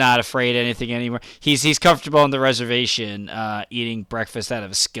kid's not afraid of anything anymore. He's comfortable on the reservation, eating breakfast out of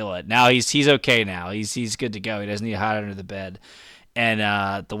a skillet. Now he's okay now. He's good to go. He doesn't need to hide under the bed.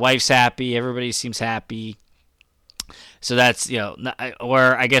 And the wife's happy. Everybody seems happy. So that's,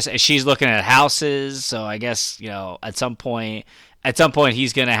 where I guess she's looking at houses. So I guess, at some point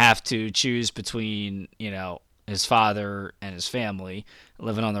he's going to have to choose between, his father and his family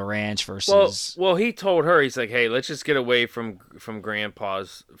living on the ranch versus. Well, he told her, he's like, hey, let's just get away from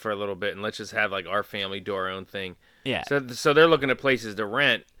grandpa's for a little bit and let's just have like our family do our own thing. Yeah. So they're looking at places to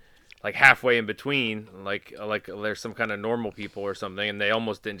rent, like halfway in between, like there's some kind of normal people or something, and they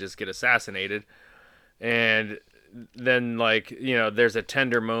almost didn't just get assassinated. And then there's a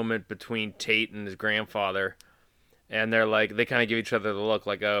tender moment between Tate and his grandfather, and they're like, they kind of give each other the look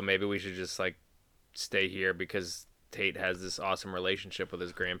like, oh, maybe we should just like stay here because Tate has this awesome relationship with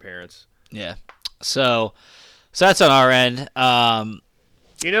his grandparents. Yeah. So that's on our end.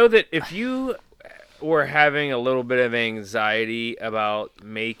 You know that if you were having a little bit of anxiety about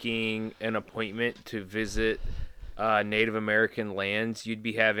making an appointment to visit Native American lands, you'd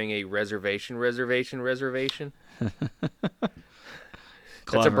be having a reservation.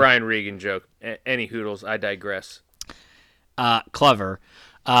 That's a Brian Regan joke. Any hoodles, I digress. Clever.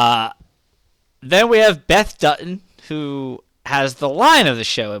 Then we have Beth Dutton, who has the line of the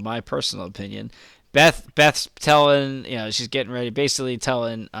show, in my personal opinion. Beth's telling, she's getting ready, basically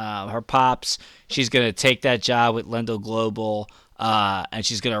telling her pops she's going to take that job with Lendl Global, and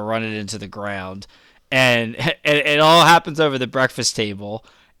she's going to run it into the ground. And it all happens over the breakfast table.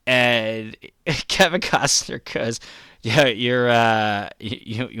 And Kevin Costner goes, yeah,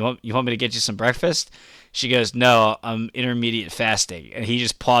 you want me to get you some breakfast? She goes, no, I'm intermediate fasting. And he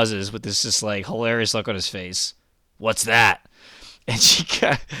just pauses with this just like hilarious look on his face. What's that? And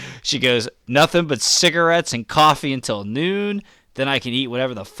she goes, nothing but cigarettes and coffee until noon. Then I can eat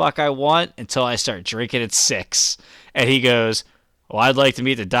whatever the fuck I want until I start drinking at 6. And he goes, well, I'd like to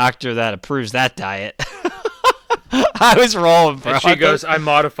meet the doctor that approves that diet. I was rolling, bro. And she goes, I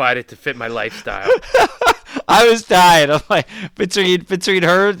modified it to fit my lifestyle. I was dying. I'm like, between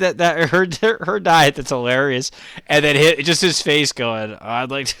her her diet that's hilarious, and then just his face going, oh,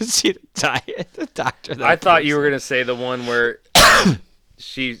 I'd like to see the doctor. I thought you were gonna say the one where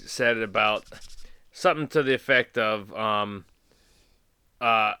she said about something to the effect of,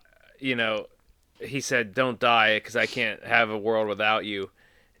 he said, "Don't die, because I can't have a world without you."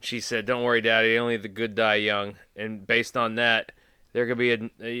 She said, "Don't worry, Daddy. Only the good die young." And based on that, there could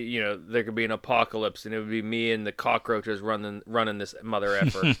be there could be an apocalypse, and it would be me and the cockroaches running this mother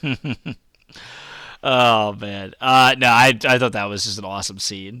effer. Oh man, no, I thought that was just an awesome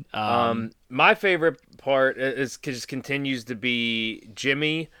scene. My favorite part is just continues to be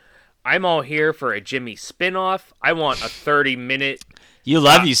Jimmy. I'm all here for a Jimmy spinoff. I want a 30-minute. You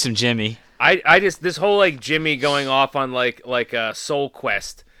love you some Jimmy. I just this whole like Jimmy going off on like a soul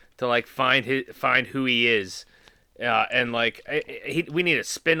quest to like find who he is. And like we need a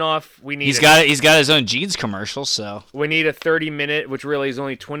spin-off. He's got his own jeans commercial, so we need a 30-minute, which really is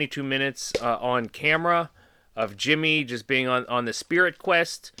only 22 minutes on camera of Jimmy just being on the spirit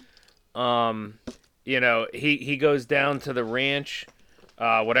quest. He goes down to the ranch,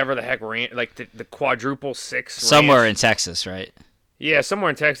 whatever the heck ranch, like the quadruple six somewhere ranch. in Texas, right? Yeah, somewhere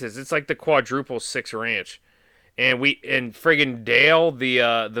in Texas. It's like the quadruple six ranch. And friggin' Dale,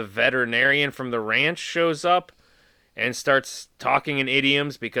 the veterinarian from the ranch, shows up and starts talking in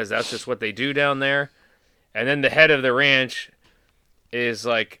idioms because that's just what they do down there. And then the head of the ranch is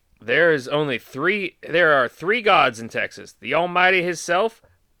like, there are three gods in Texas. The Almighty himself,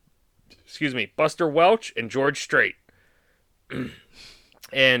 Buster Welch, and George Strait.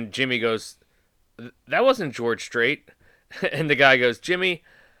 And Jimmy goes, that wasn't George Strait. And the guy goes, Jimmy,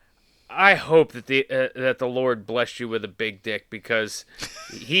 I hope that the Lord blessed you with a big dick, because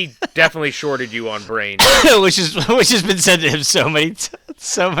he definitely shorted you on brains. which has been said to him so many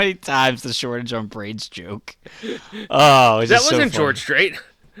times. The shortage on brains joke. Oh, that wasn't George Strait.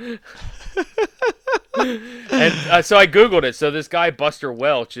 And so I googled it. So this guy Buster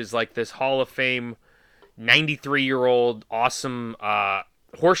Welch is like this Hall of Fame 93-year-old awesome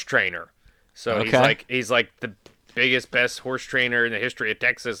horse trainer. So okay. he's like the biggest, best horse trainer in the history of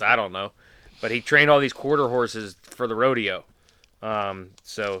Texas. I don't know, but he trained all these quarter horses for the rodeo.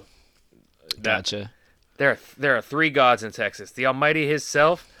 Gotcha. There are three gods in Texas: the Almighty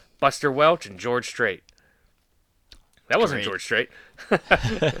himself, Buster Welch, and George Strait. That wasn't George Strait.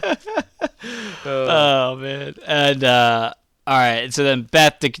 Oh man! And all right, so then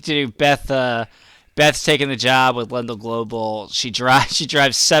Beth, to continue, Beth's taking the job with Lendl Global. She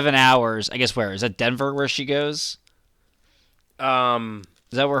drives 7 hours. I guess where is that? Denver, where she goes?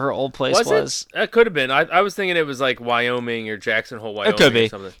 Is that where her old place was? It could have been. I was thinking it was like Wyoming or Jackson Hole, Wyoming. It could be. Or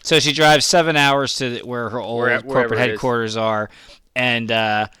something. So she drives 7 hours to where her old corporate headquarters are,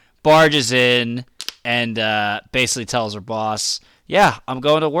 and barges in and basically tells her boss, "Yeah, I'm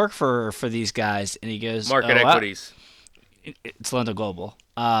going to work for these guys." And he goes, "Market equities." It's Lendl Global.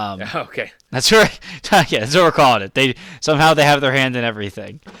 Okay. That's right. Yeah, that's what we're calling it. They have their hand in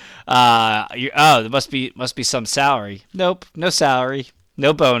everything. There must be some salary. Nope, no salary,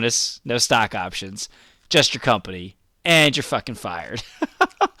 no bonus, no stock options, just your company, and you're fucking fired.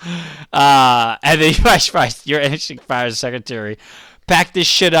 And then your energy fires the secretary. Pack this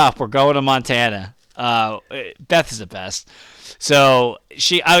shit up. We're going to Montana. Beth is the best. So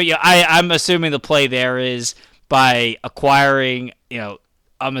I'm assuming the play there is by acquiring,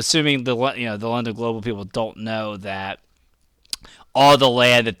 I'm assuming the Lendl Global people don't know that all the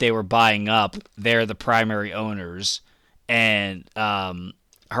land that they were buying up, they're the primary owners, and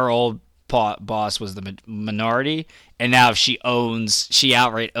her old boss was the minority, and now if she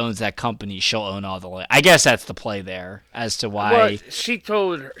outright owns that company, she'll own all the land. I guess that's the play there as to why. Well, she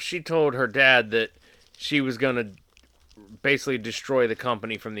told her dad that she was gonna basically destroy the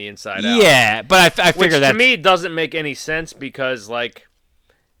company from the inside out. Yeah, but I figure that to me doesn't make any sense, because like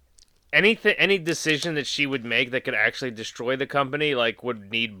any decision that she would make that could actually destroy the company would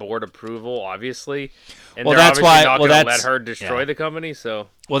need board approval, obviously. And they're obviously not going to let her destroy the company. So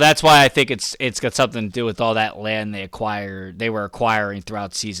that's why I think it's got something to do with all that land they were acquiring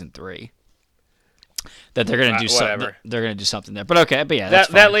throughout season 3. that they're gonna do something. whatever. They're gonna do something there. But okay, but yeah, that that's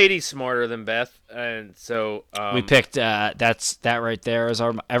fine. that lady's smarter than Beth, and so We picked that right there is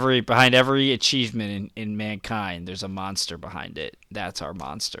our behind every achievement in mankind. There's a monster behind it. That's our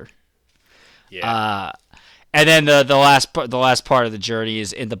monster. yeah. And then the last part of the journey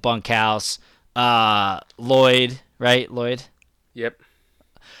is in the bunkhouse. Lloyd, right? Lloyd. Yep.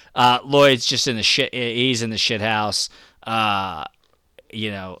 Lloyd's just in the shit. He's in the shit house.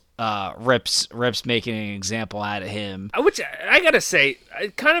 Rip's making an example out of him. Which I gotta say,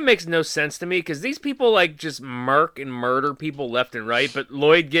 it kind of makes no sense to me because these people like just murk and murder people left and right. But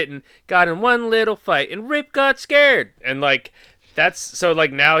Lloyd got in one little fight and Rip got scared, and like that's so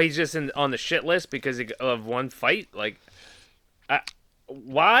like now he's just on the shit list because of one fight. Like,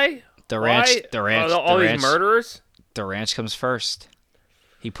 why? The ranch. All these murderers. The ranch comes first.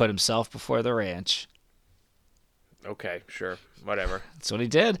 He put himself before the ranch. Okay, sure, whatever. That's what he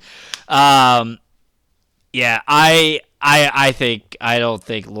did. I don't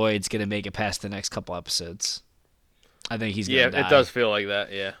think Lloyd's gonna make it past the next couple episodes. I think he's gonna die. It does feel like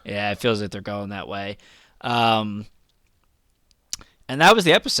that. Yeah. Yeah, it feels like they're going that way. And that was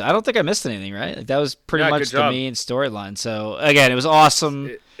the episode. I don't think I missed anything, right? Like, that was pretty much the main storyline. So again, it was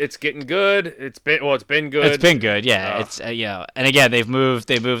awesome. It's getting good. It's been good. It's been good. Yeah. It's and again, they've moved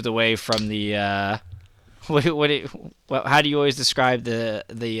away from the. How do you always describe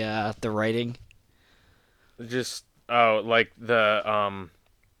the writing? Just like the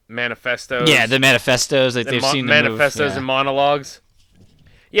manifestos. Yeah, the manifestos. Like they've seen manifestos and monologues.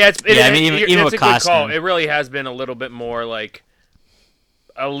 Yeah, it's a good call. It really has been a little bit more like.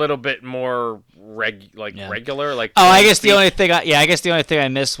 A little bit more regular, like. Oh, I guess the only thing I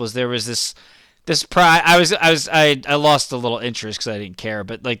missed was there was this I lost a little interest because I didn't care,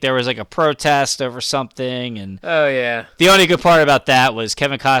 but like there was like a protest over something, and oh yeah, the only good part about that was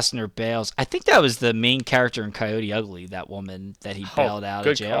Kevin Costner bails. I think that was the main character in Coyote Ugly, that woman that he bailed out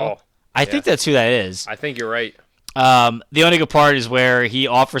of jail. Call. I think that's who that is. I think you're right. The only good part is where he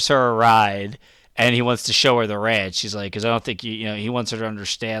offers her a ride. And he wants to show her the ranch. She's like, because I don't think he wants her to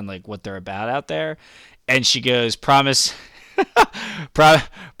understand like what they're about out there. And she goes, promise you're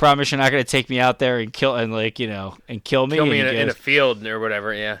not going to take me out there and kill me. Kill me in a field or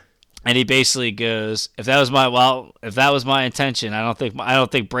whatever. Yeah. And he basically goes, if that was my intention, I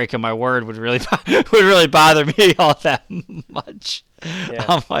don't think breaking my word would really bother me all that much. Yeah.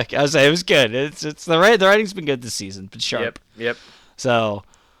 I'm like, I was saying, it was good. It's the writing's been good this season, but sharp. Yep. So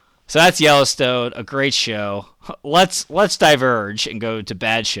that's Yellowstone, a great show. Let's diverge and go to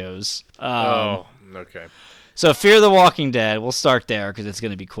bad shows. Okay. So Fear the Walking Dead, we'll start there because it's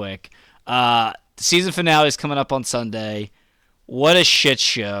going to be quick. The season finale is coming up on Sunday. What a shit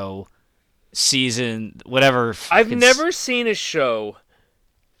show. Season, whatever. I've never seen a show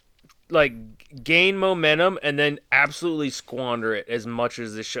like gain momentum and then absolutely squander it as much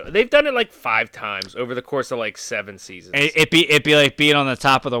as this show. They've done it like 5 times over the course of like 7 seasons. It'd be like being on the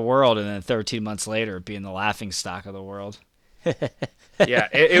top of the world and then 13 months later being the laughing stock of the world. Yeah,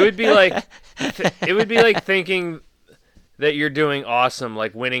 it would be like thinking that you're doing awesome,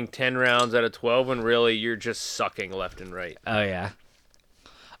 like winning 10 rounds out of 12 when really you're just sucking left and right. Oh yeah.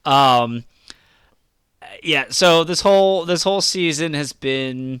 Yeah, so this whole season has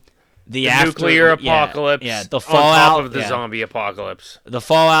been the nuclear apocalypse. Yeah, the fallout on top of the zombie apocalypse. The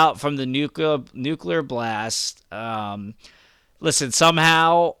fallout from the nuclear blast. Listen,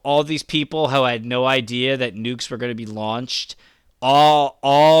 somehow all these people who had no idea that nukes were going to be launched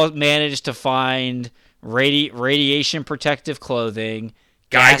all managed to find radiation protective clothing,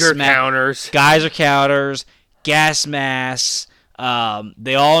 Geiger counters, gas masks.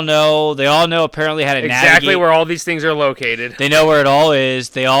 They all know apparently how to exactly where all these things are located. They know where it all is.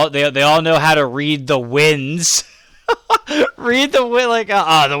 They all know how to read the winds. Read the wind, like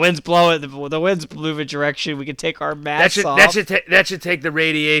the wind's blowing. The wind's moving direction. We can take our masks off. That should take the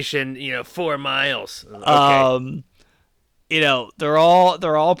radiation 4 miles. Okay. They're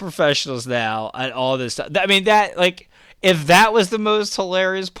all professionals now at all this stuff. I mean, that like if that was the most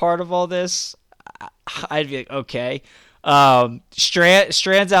hilarious part of all this, I'd be like, okay.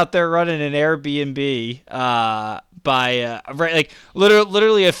 Strand's out there running an Airbnb by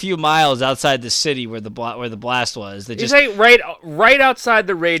literally a few miles outside the city where the blast was. He's like right outside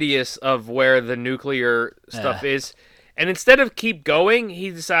the radius of where the nuclear stuff is, and instead of keep going, he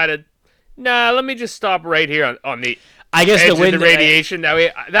decided, nah, let me just stop right here on the edge of the radiation.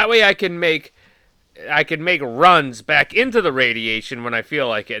 That way I can make runs back into the radiation when I feel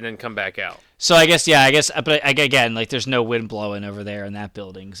like it, and then come back out. So I guess, but again, like there's no wind blowing over there in that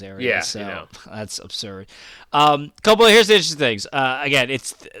building's area. Yeah, so that's absurd. Here's the interesting things. Again,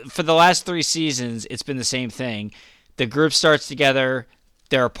 it's for the last 3 seasons, it's been the same thing. The group starts together,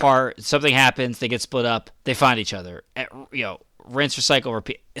 they're apart, something happens, they get split up, they find each other. Rinse, recycle,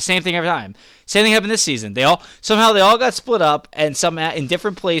 repeat. Same thing every time. Same thing happened this season. They all got split up, and somehow in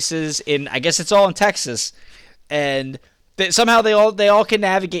different places. I guess it's all in Texas, and somehow they all can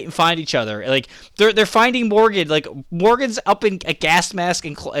navigate and find each other. Like they're finding Morgan. Like Morgan's up in a gas mask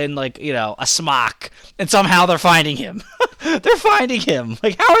and like a smock, and somehow they're finding him. They're finding him.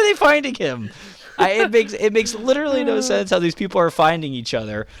 Like how are they finding him? It makes literally no sense how these people are finding each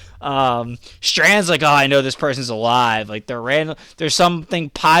other. Strand's like, oh, I know this person's alive. Like there's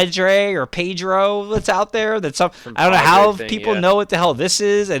something Padre or Pedro that's out there. I don't know how people know what the hell this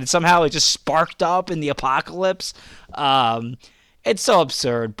is, and somehow it just sparked up in the apocalypse. It's so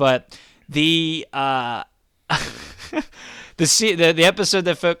absurd. But the the episode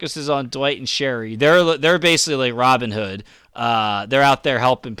that focuses on Dwight and Sherry, they're basically like Robin Hood. They're out there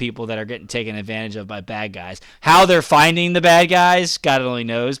helping people that are getting taken advantage of by bad guys. How they're finding the bad guys, God only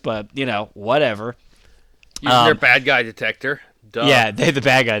knows, but whatever. Using their bad guy detector. Duh. Yeah, they the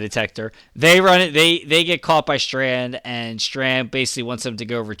bad guy detector. They run it. They get caught by Strand, and Strand basically wants them to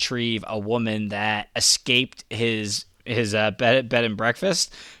go retrieve a woman that escaped his bed and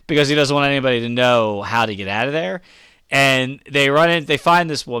breakfast because he doesn't want anybody to know how to get out of there. And they run in. They find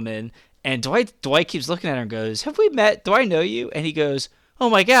this woman. And Dwight keeps looking at her and goes, "Have we met? Do I know you?" And he goes, "Oh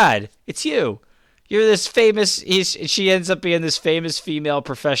my God, it's you. You're this famous." She ends up being this famous female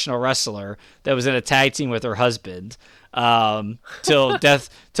professional wrestler that was in a tag team with her husband, till death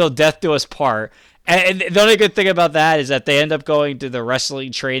do us part. And the only good thing about that is that they end up going to the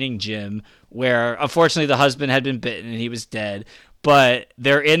wrestling training gym where, unfortunately, the husband had been bitten and he was dead. But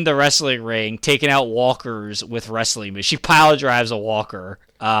they're in the wrestling ring taking out walkers with wrestling. She pile drives a walker.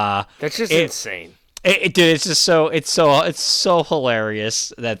 That's just insane. Dude, it's just so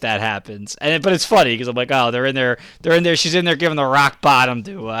hilarious that happens. But it's funny because I'm like, oh, they're in there. She's in there giving the rock bottom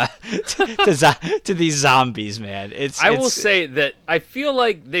to these zombies, man. I will say that I feel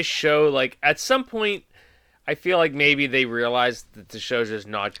like this show, like at some point, I feel like maybe they realized that the show's just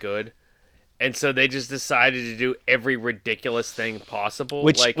not good. And so they just decided to do every ridiculous thing possible.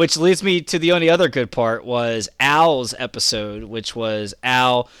 Which leads me to the only other good part was Al's episode, which was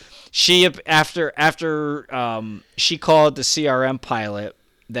Al. She after she called the CRM pilot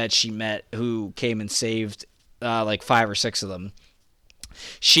that she met, who came and saved like 5 or 6 of them.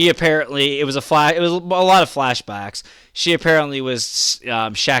 She apparently it was a lot of flashbacks. She apparently was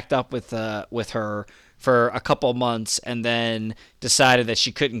shacked up with her for a couple months, and then decided that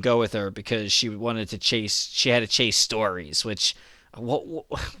she couldn't go with her because she had to chase stories, which,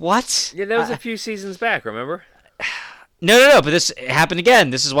 what? Yeah, that was a few seasons back, remember? No, but this happened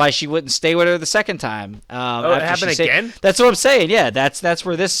again. This is why she wouldn't stay with her the second time. It happened again? That's what I'm saying. Yeah, that's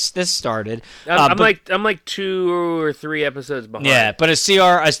where this started. I'm like 2 or 3 episodes behind. Yeah, but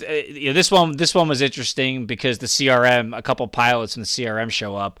this one was interesting because the CRM, a couple pilots from the CRM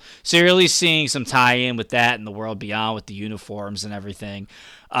show up, so you're really seeing some tie-in with that and the world beyond with the uniforms and everything.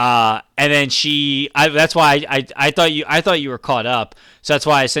 And then that's why I thought you were caught up. So that's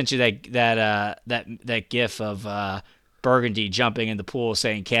why I sent you that GIF of Burgundy jumping in the pool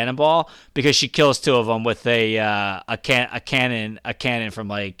saying cannonball, because she kills 2 of them with a cannon from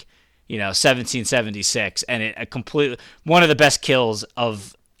like 1776, and it completely one of the best kills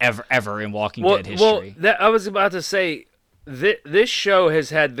of ever in Walking Dead history. Well, I was about to say this show has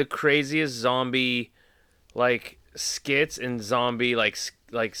had the craziest zombie like skits and zombie like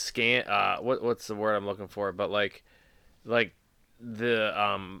scan what's the word I'm looking for, but like the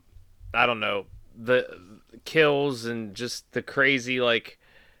I don't know, the kills and just the crazy like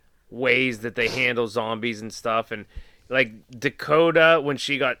ways that they handle zombies and stuff. And like Dakota, when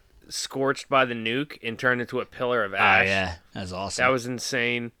she got scorched by the nuke and turned into a pillar of ash. Oh yeah, that's awesome. That was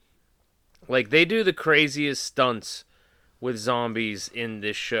insane. Like they do the craziest stunts with zombies in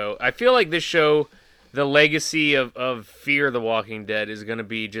this show. I feel like this show, the legacy of Fear the Walking Dead is going to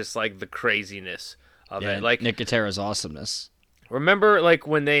be just like the craziness of it. Like Nicotera's awesomeness. Remember like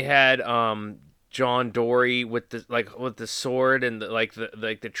when they had John Dory with the sword and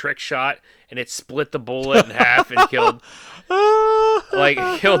the trick shot, and it split the bullet in half and killed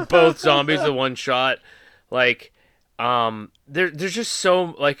both zombies with one shot. Like there's just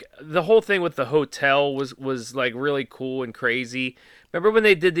so like the whole thing with the hotel was like really cool and crazy. Remember when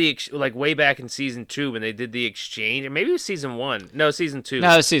they did like way back in season 2 when they did the exchange, or maybe it was season 1? No, season 2.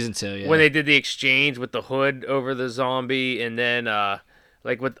 No, it was season 2. Yeah. When they did the exchange with the hood over the zombie, and then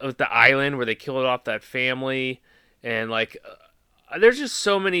like with the island where they killed off that family, and like there's just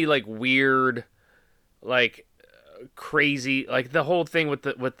so many like weird, like crazy, like the whole thing with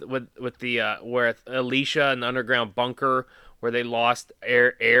the where Alicia in the underground bunker where they lost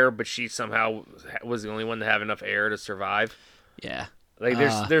air, but she somehow was the only one to have enough air to survive. Yeah. Like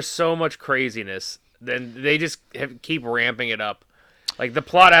there's so much craziness. Then they just keep ramping it up. Like the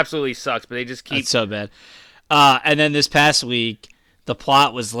plot absolutely sucks, but they just keep. It's so bad. And then this past week, the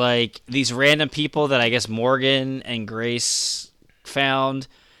plot was like these random people that I guess Morgan and Grace found.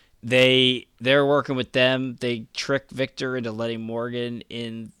 They're working with them. They trick Victor into letting Morgan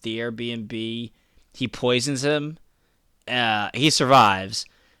in the Airbnb. He poisons him. He survives,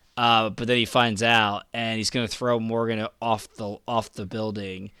 but then he finds out, and he's going to throw Morgan off the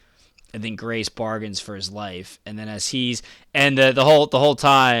building. And then Grace bargains for his life. And then the whole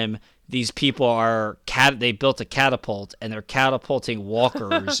time, these people they built a catapult, and they're catapulting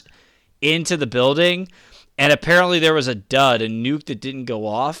walkers into the building. And apparently there was a nuke that didn't go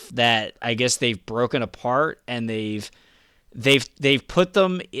off that I guess they've broken apart, and they've put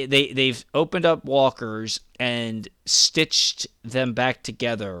them, they've opened up walkers and stitched them back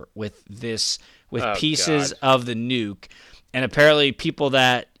together with pieces of the nuke. And apparently people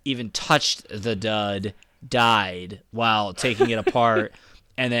that even touched the dud died while taking it apart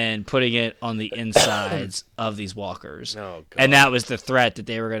and then putting it on the insides of these walkers. Oh, God. And that was the threat, that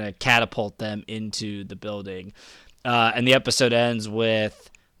they were going to catapult them into the building. And the episode ends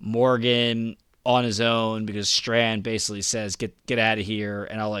with Morgan on his own because Strand basically says, get out of here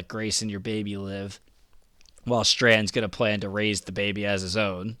and I'll let Grace and your baby live. While Strand's going to plan to raise the baby as his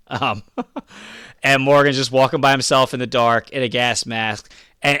own. And Morgan's just walking by himself in the dark in a gas mask.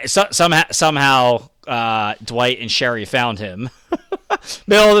 And somehow Dwight and Sherry found him.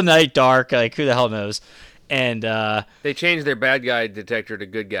 Middle of the night, dark, like who the hell knows. And they changed their bad guy detector to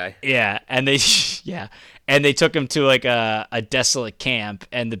good guy. Yeah, and they took him to like a desolate camp,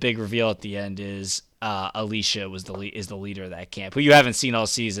 and the big reveal at the end is Alicia is the leader of that camp, who you haven't seen all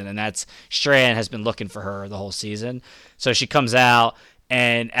season, and that's Strand has been looking for her the whole season. So she comes out,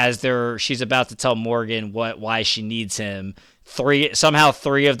 and she's about to tell Morgan why she needs him. Three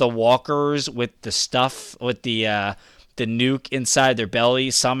of the walkers with the stuff with the nuke inside their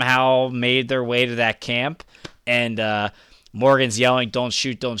belly somehow made their way to that camp, and Morgan's yelling, "Don't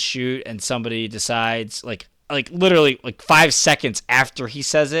shoot, don't shoot," and somebody decides like literally like 5 seconds after he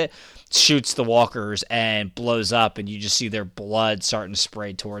says it, shoots the walkers and blows up, and you just see their blood starting to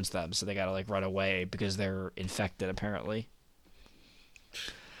spray towards them, so they gotta like run away because they're infected apparently.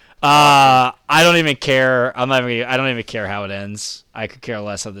 I don't even care. I don't even care how it ends. I could care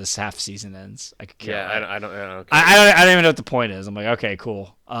less how this half season ends. I could care. Yeah, I don't care. I don't even know what the point is. I'm like, okay,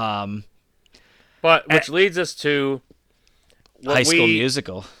 cool. But which leads us to High School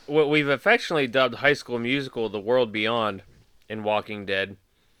Musical. What we've affectionately dubbed High School Musical: The World Beyond in Walking Dead.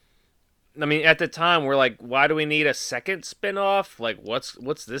 I mean, at the time, we're like, why do we need a second spinoff? Like,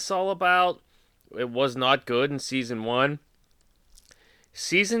 what's this all about? It was not good in season 1.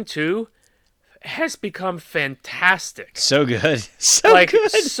 Season 2 has become fantastic. So good.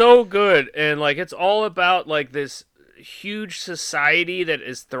 So good. And like it's all about like this huge society that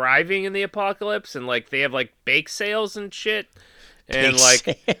is thriving in the apocalypse, and like they have like bake sales and shit. And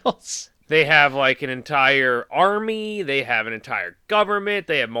sales. They have like an entire army, they have an entire government,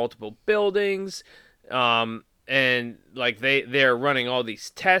 they have multiple buildings. And like they're running all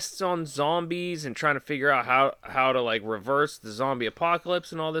these tests on zombies and trying to figure out how to like reverse the zombie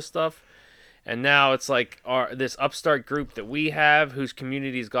apocalypse and all this stuff. And now it's like this upstart group that we have whose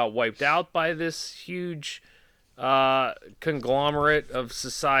communities got wiped out by this huge conglomerate of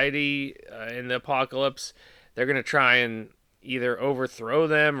society in the apocalypse. They're going to try and either overthrow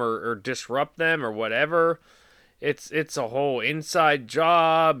them or disrupt them or whatever. It's a whole inside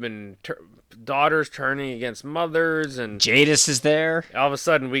job, and daughters turning against mothers, and Jadis is there. All of a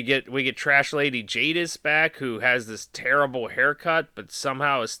sudden we get Trash Lady Jadis back, who has this terrible haircut but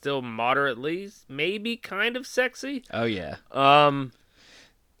somehow is still moderately maybe kind of sexy. Oh yeah.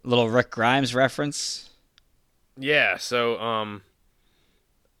 Little Rick Grimes reference. Yeah, so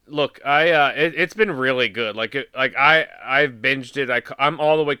look, it's been really good. I've binged it. I'm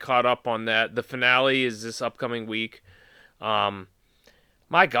all the way caught up on that. The finale is this upcoming week.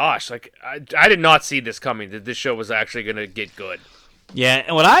 My gosh, like I did not see this coming, that this show was actually going to get good. Yeah,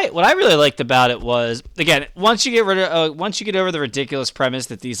 and what I really liked about it was, again, once you get over the ridiculous premise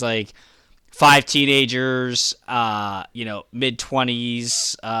that these like 5 teenagers,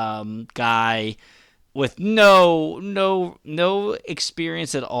 mid-20s guy with no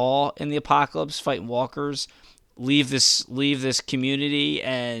experience at all in the apocalypse fighting walkers leave this community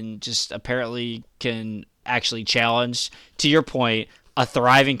and just apparently can actually challenge, to your point, a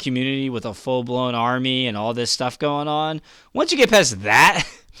thriving community with a full-blown army and all this stuff going on. Once you get past that,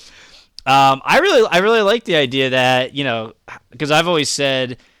 I really like the idea that, because I've always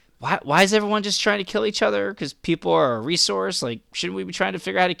said, why is everyone just trying to kill each other? Because people are a resource. Like, shouldn't we be trying to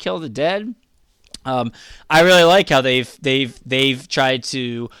figure out how to kill the dead? I really like how they've tried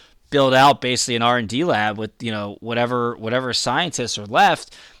to build out basically an R&D lab with whatever scientists are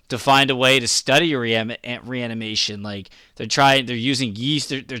left to find a way to study reanimation. Like they're using yeast.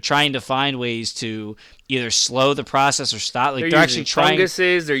 They're trying to find ways to either slow the process or stop. Like they're actually trying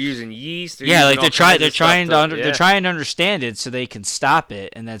funguses. They're using yeast. They're trying to understand it so they can stop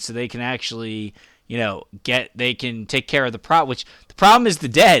it, and then so they can actually they can take care of the problem. Which the problem is the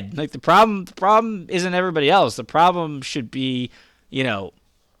dead. Like the problem isn't everybody else. The problem should be the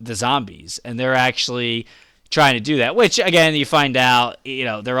zombies, and they're actually trying to do that, which again you find out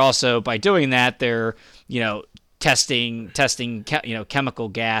they're also, by doing that, they're testing chemical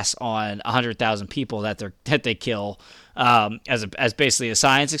gas on 100,000 people that they kill as basically a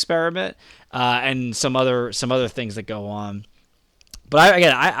science experiment, and some other things that go on. But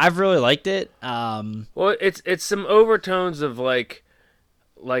I've really liked it. Well, it's some overtones of like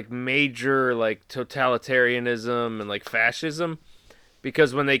major like totalitarianism and like fascism.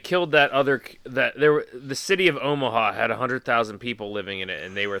 Because when they killed the city of Omaha had 100,000 people living in it,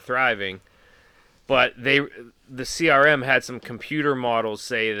 and they were thriving, but the CRM had some computer models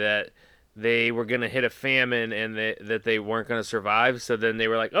say that they were going to hit a famine and that they weren't going to survive. So then they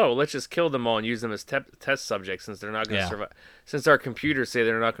were like, "Oh, let's just kill them all and use them as test subjects since they're not going to survive. Since our computers say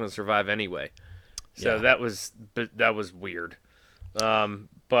they're not going to survive anyway." So that was weird.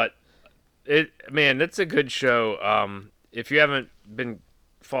 But that's a good show. If you haven't been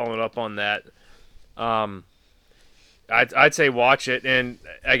following up on that, I'd say watch it, and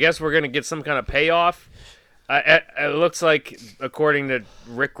I guess we're gonna get some kind of payoff. It looks like, according to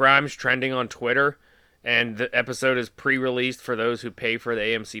Rick Grimes trending on Twitter, and the episode is pre-released for those who pay for the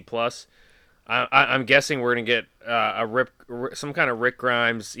AMC Plus. I'm guessing we're gonna get some kind of Rick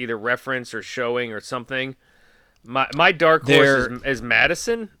Grimes either reference or showing or something. My dark horse is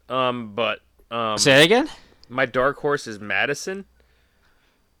Madison, but say that again. My dark horse is Madison.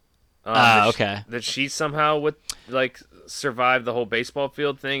 Okay. That she somehow would survive the whole baseball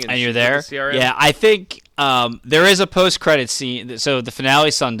field thing, and you're there. Yeah, I think there is a post-credit scene. So the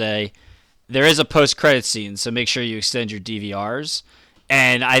finale Sunday, there is a post-credit scene. So make sure you extend your DVRs.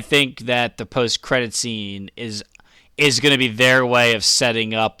 And I think that the post-credit scene is going to be their way of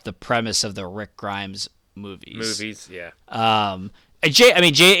setting up the premise of the Rick Grimes movies. Yeah.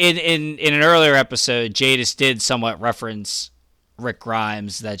 In an earlier episode, Jadis did somewhat reference Rick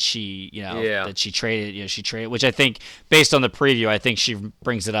Grimes that she traded, she traded, which I think, based on the preview, I think she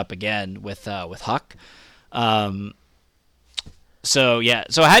brings it up again with Huck. So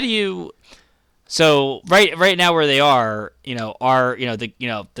how do you? So right now where they are,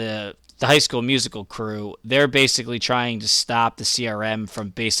 the High School Musical crew, they're basically trying to stop the CRM from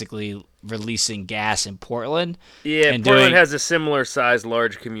basically releasing gas in Portland. Yeah, and Portland has a similar size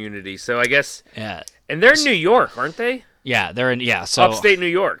large community, so I guess. Yeah, and they're in New York, aren't they? Yeah, they're in. Yeah, so upstate New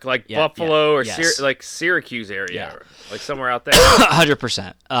York, like Buffalo or Syracuse area, like somewhere out there.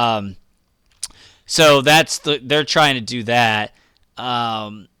 100%. So they're trying to do that.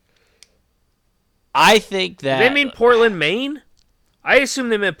 I think that. Do they mean Portland, Maine? I assume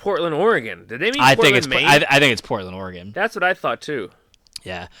they meant Portland, Oregon. Did they mean Portland, Maine? I think it's Portland, Oregon. That's what I thought too.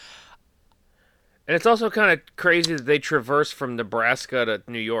 Yeah. And it's also kind of crazy that they traverse from Nebraska to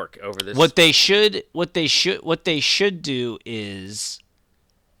New York over this. What they should do is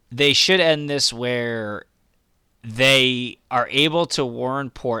they should end this where they are able to warn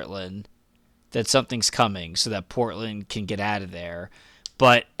Portland that something's coming so that Portland can get out of there,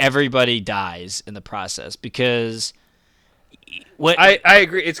 but everybody dies in the process because I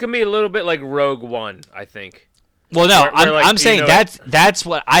agree. It's going to be a little bit like Rogue One, I think. Well, no, I'm saying that's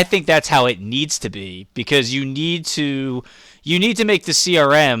what I think. That's how it needs to be, because you need to make the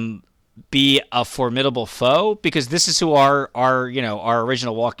CRM be a formidable foe, because this is who our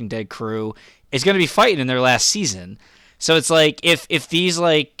original Walking Dead crew is going to be fighting in their last season. So it's like if these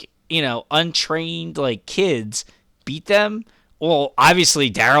untrained kids beat them, well,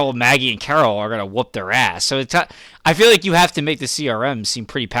 obviously Daryl, Maggie, and Carol are going to whoop their ass. So I feel like you have to make the CRM seem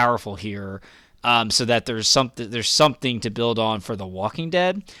pretty powerful here. So that there's something to build on for The Walking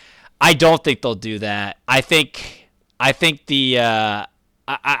Dead. I don't think they'll do that. I think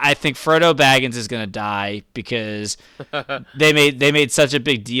I think Frodo Baggins is gonna die because they made such a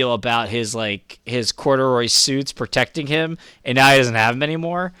big deal about his corduroy suits protecting him, and now he doesn't have them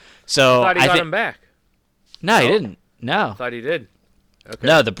anymore. So I thought he got him back. No, he didn't. No, I thought he did. Okay.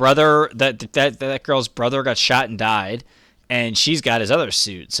 no. The brother that girl's brother got shot and died, and she's got his other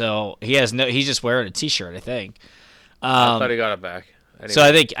suit. So he has no. He's just wearing a t-shirt, I think. I thought he got it back. Anyway. So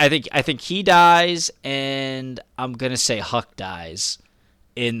I think he dies, and I'm gonna say Huck dies.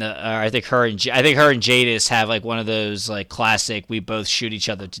 I think her and Jadis have like one of those like classic we both shoot each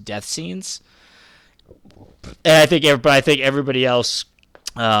other to death scenes. And I think everybody else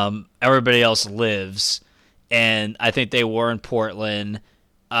lives, and I think they were in Portland.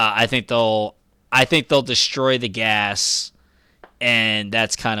 I think they'll destroy the gas, and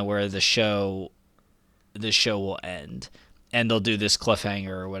that's kind of where the show will end. And they'll do this cliffhanger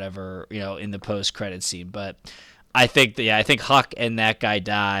or whatever, in the post-credit scene. But I think Huck and that guy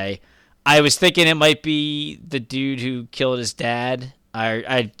die. I was thinking it might be the dude who killed his dad.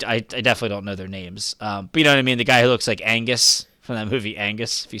 I definitely don't know their names. But you know what I mean? The guy who looks like Angus from that movie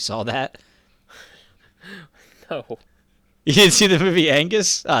Angus, if you saw that. No. You didn't see the movie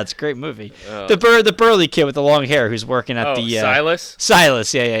Angus? Oh, it's a great movie. Oh. The burly kid with the long hair who's working at the... Silas?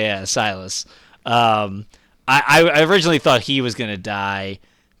 Silas, yeah, Silas. I originally thought he was going to die,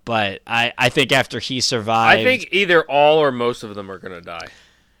 but I think after he survived... I think either all or most of them are going to die.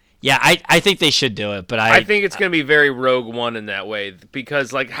 Yeah, I think they should do it, but I think it's going to be very Rogue One in that way,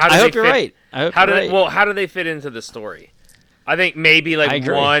 because like how do I they hope fit, you're right. How do they fit into the story? I think maybe like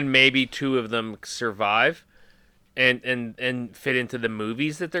one, maybe two of them survive and fit into the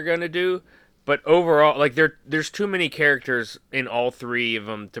movies that they're going to do, but overall like there's too many characters in all three of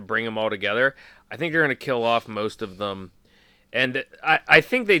them to bring them all together. I think they're going to kill off most of them. And I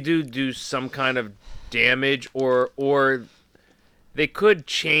think they do some kind of damage or they could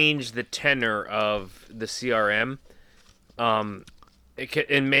change the tenor of the CRM.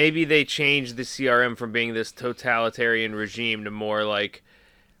 And maybe they change the CRM from being this totalitarian regime to more like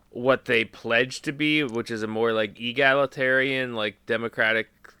what they pledge to be, which is a more like egalitarian, like democratic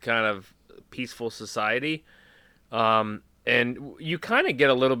kind of peaceful society. And you kind of get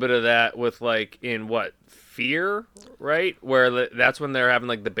a little bit of that with like in Fear, right? Where that's when they're having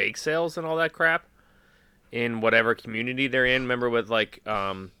like the bake sales and all that crap. In whatever community they're in. Remember with like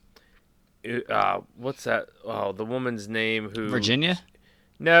what's that? Oh, the woman's name who Virginia?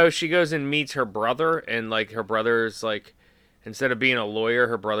 No, she goes and meets her brother, and like her brother's like instead of being a lawyer,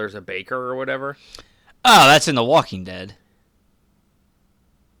 her brother's a baker or whatever. Oh, that's in The Walking Dead.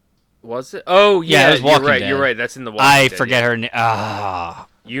 Was it? Oh yeah, it was Walking you're right. Dead. You're right. That's in The Walking Dead. I forget her name.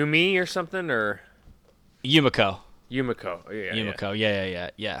 Yumi or something or Yumiko. Yumiko. Yeah. Yumiko.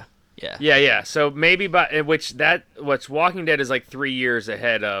 Yeah. Yeah. So maybe by what's Walking Dead is like 3 years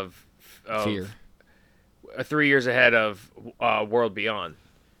ahead of Fear. 3 years ahead of World Beyond.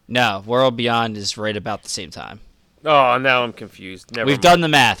 No, World Beyond is right about the same time. Oh, now I'm confused. We've done the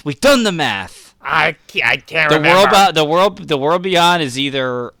math. I can't remember. The World Beyond is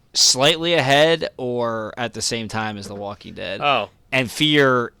either slightly ahead or at the same time as The Walking Dead. Oh. And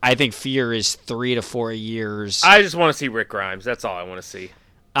Fear, I think Fear is 3 to 4 years. I just want to see Rick Grimes. That's all I want to see.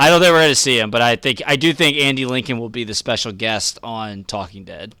 I don't think we're going to see him, but I do think Andy Lincoln will be the special guest on Talking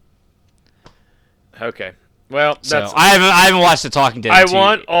Dead. Okay. Well, that's. I haven't watched the Talking Dead. I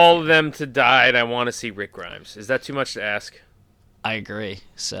want all of them to die, and I want to see Rick Grimes. Is that too much to ask? I agree.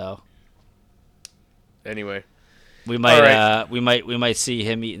 So. Anyway. We might see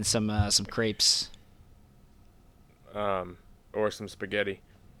him eating some crepes. Or some spaghetti.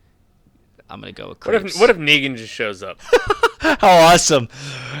 I'm gonna go with crepes. What if Negan just shows up? How awesome!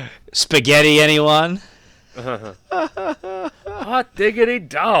 Spaghetti, anyone? Hot diggity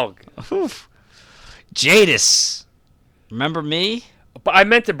dog. Jadis, remember me? But I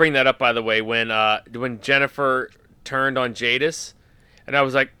meant to bring that up, by the way, when Jennifer turned on Jadis, and I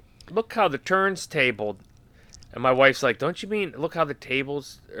was like, "Look how the turn's tabled," and my wife's like, "Don't you mean look how the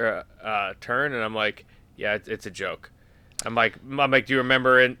tables turn?" And I'm like, "Yeah, it's a joke." I'm like, do you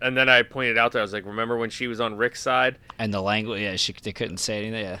remember? And then I pointed out there, I was like, remember when she was on Rick's side? And the language, yeah, they couldn't say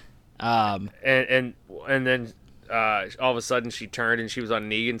anything. Yeah. And then all of a sudden she turned and she was on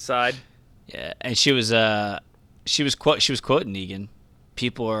Negan's side. Yeah, and she was quoting Negan.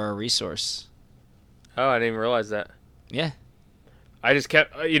 People are a resource. Oh, I didn't even realize that. Yeah. I just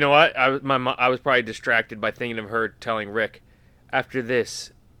kept, you know what? I was probably distracted by thinking of her telling Rick, after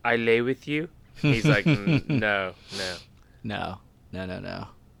this, I lay with you. And he's like, no.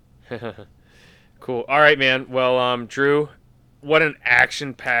 Cool. All right, man. Well, Drew, what an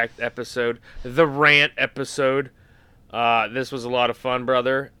action-packed episode. The rant episode. This was a lot of fun,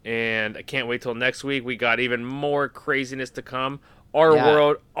 brother, and I can't wait till next week. We got even more craziness to come. Our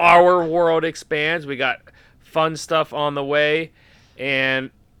world expands. We got fun stuff on the way, and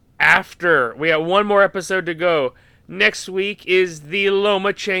after we got one more episode to go. Next week is the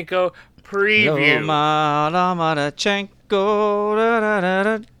Lomachenko preview. Lomachenko.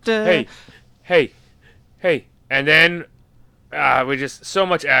 Hey, and then we just so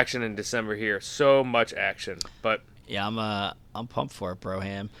much action in December here. So much action, but. Yeah, I'm pumped for it,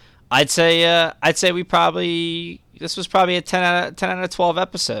 Broham. I'd say this was probably a 10 out of 12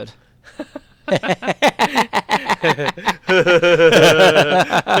 episode.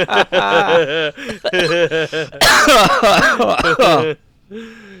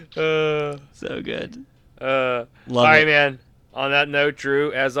 So good. Love all right, it. Man. On that note,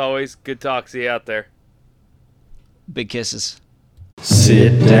 Drew, as always, good talk. See you out there. Big kisses.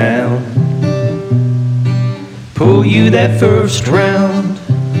 Sit down. Pull you that first round.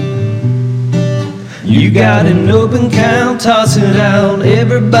 You got an open count, toss it out.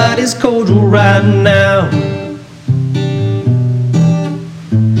 Everybody's cordial right now.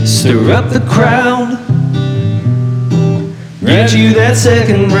 Stir up the crowd. Get you that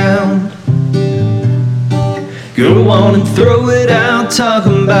second round. Go on and throw it out.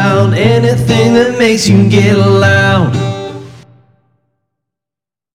 Talking about anything that makes you get loud.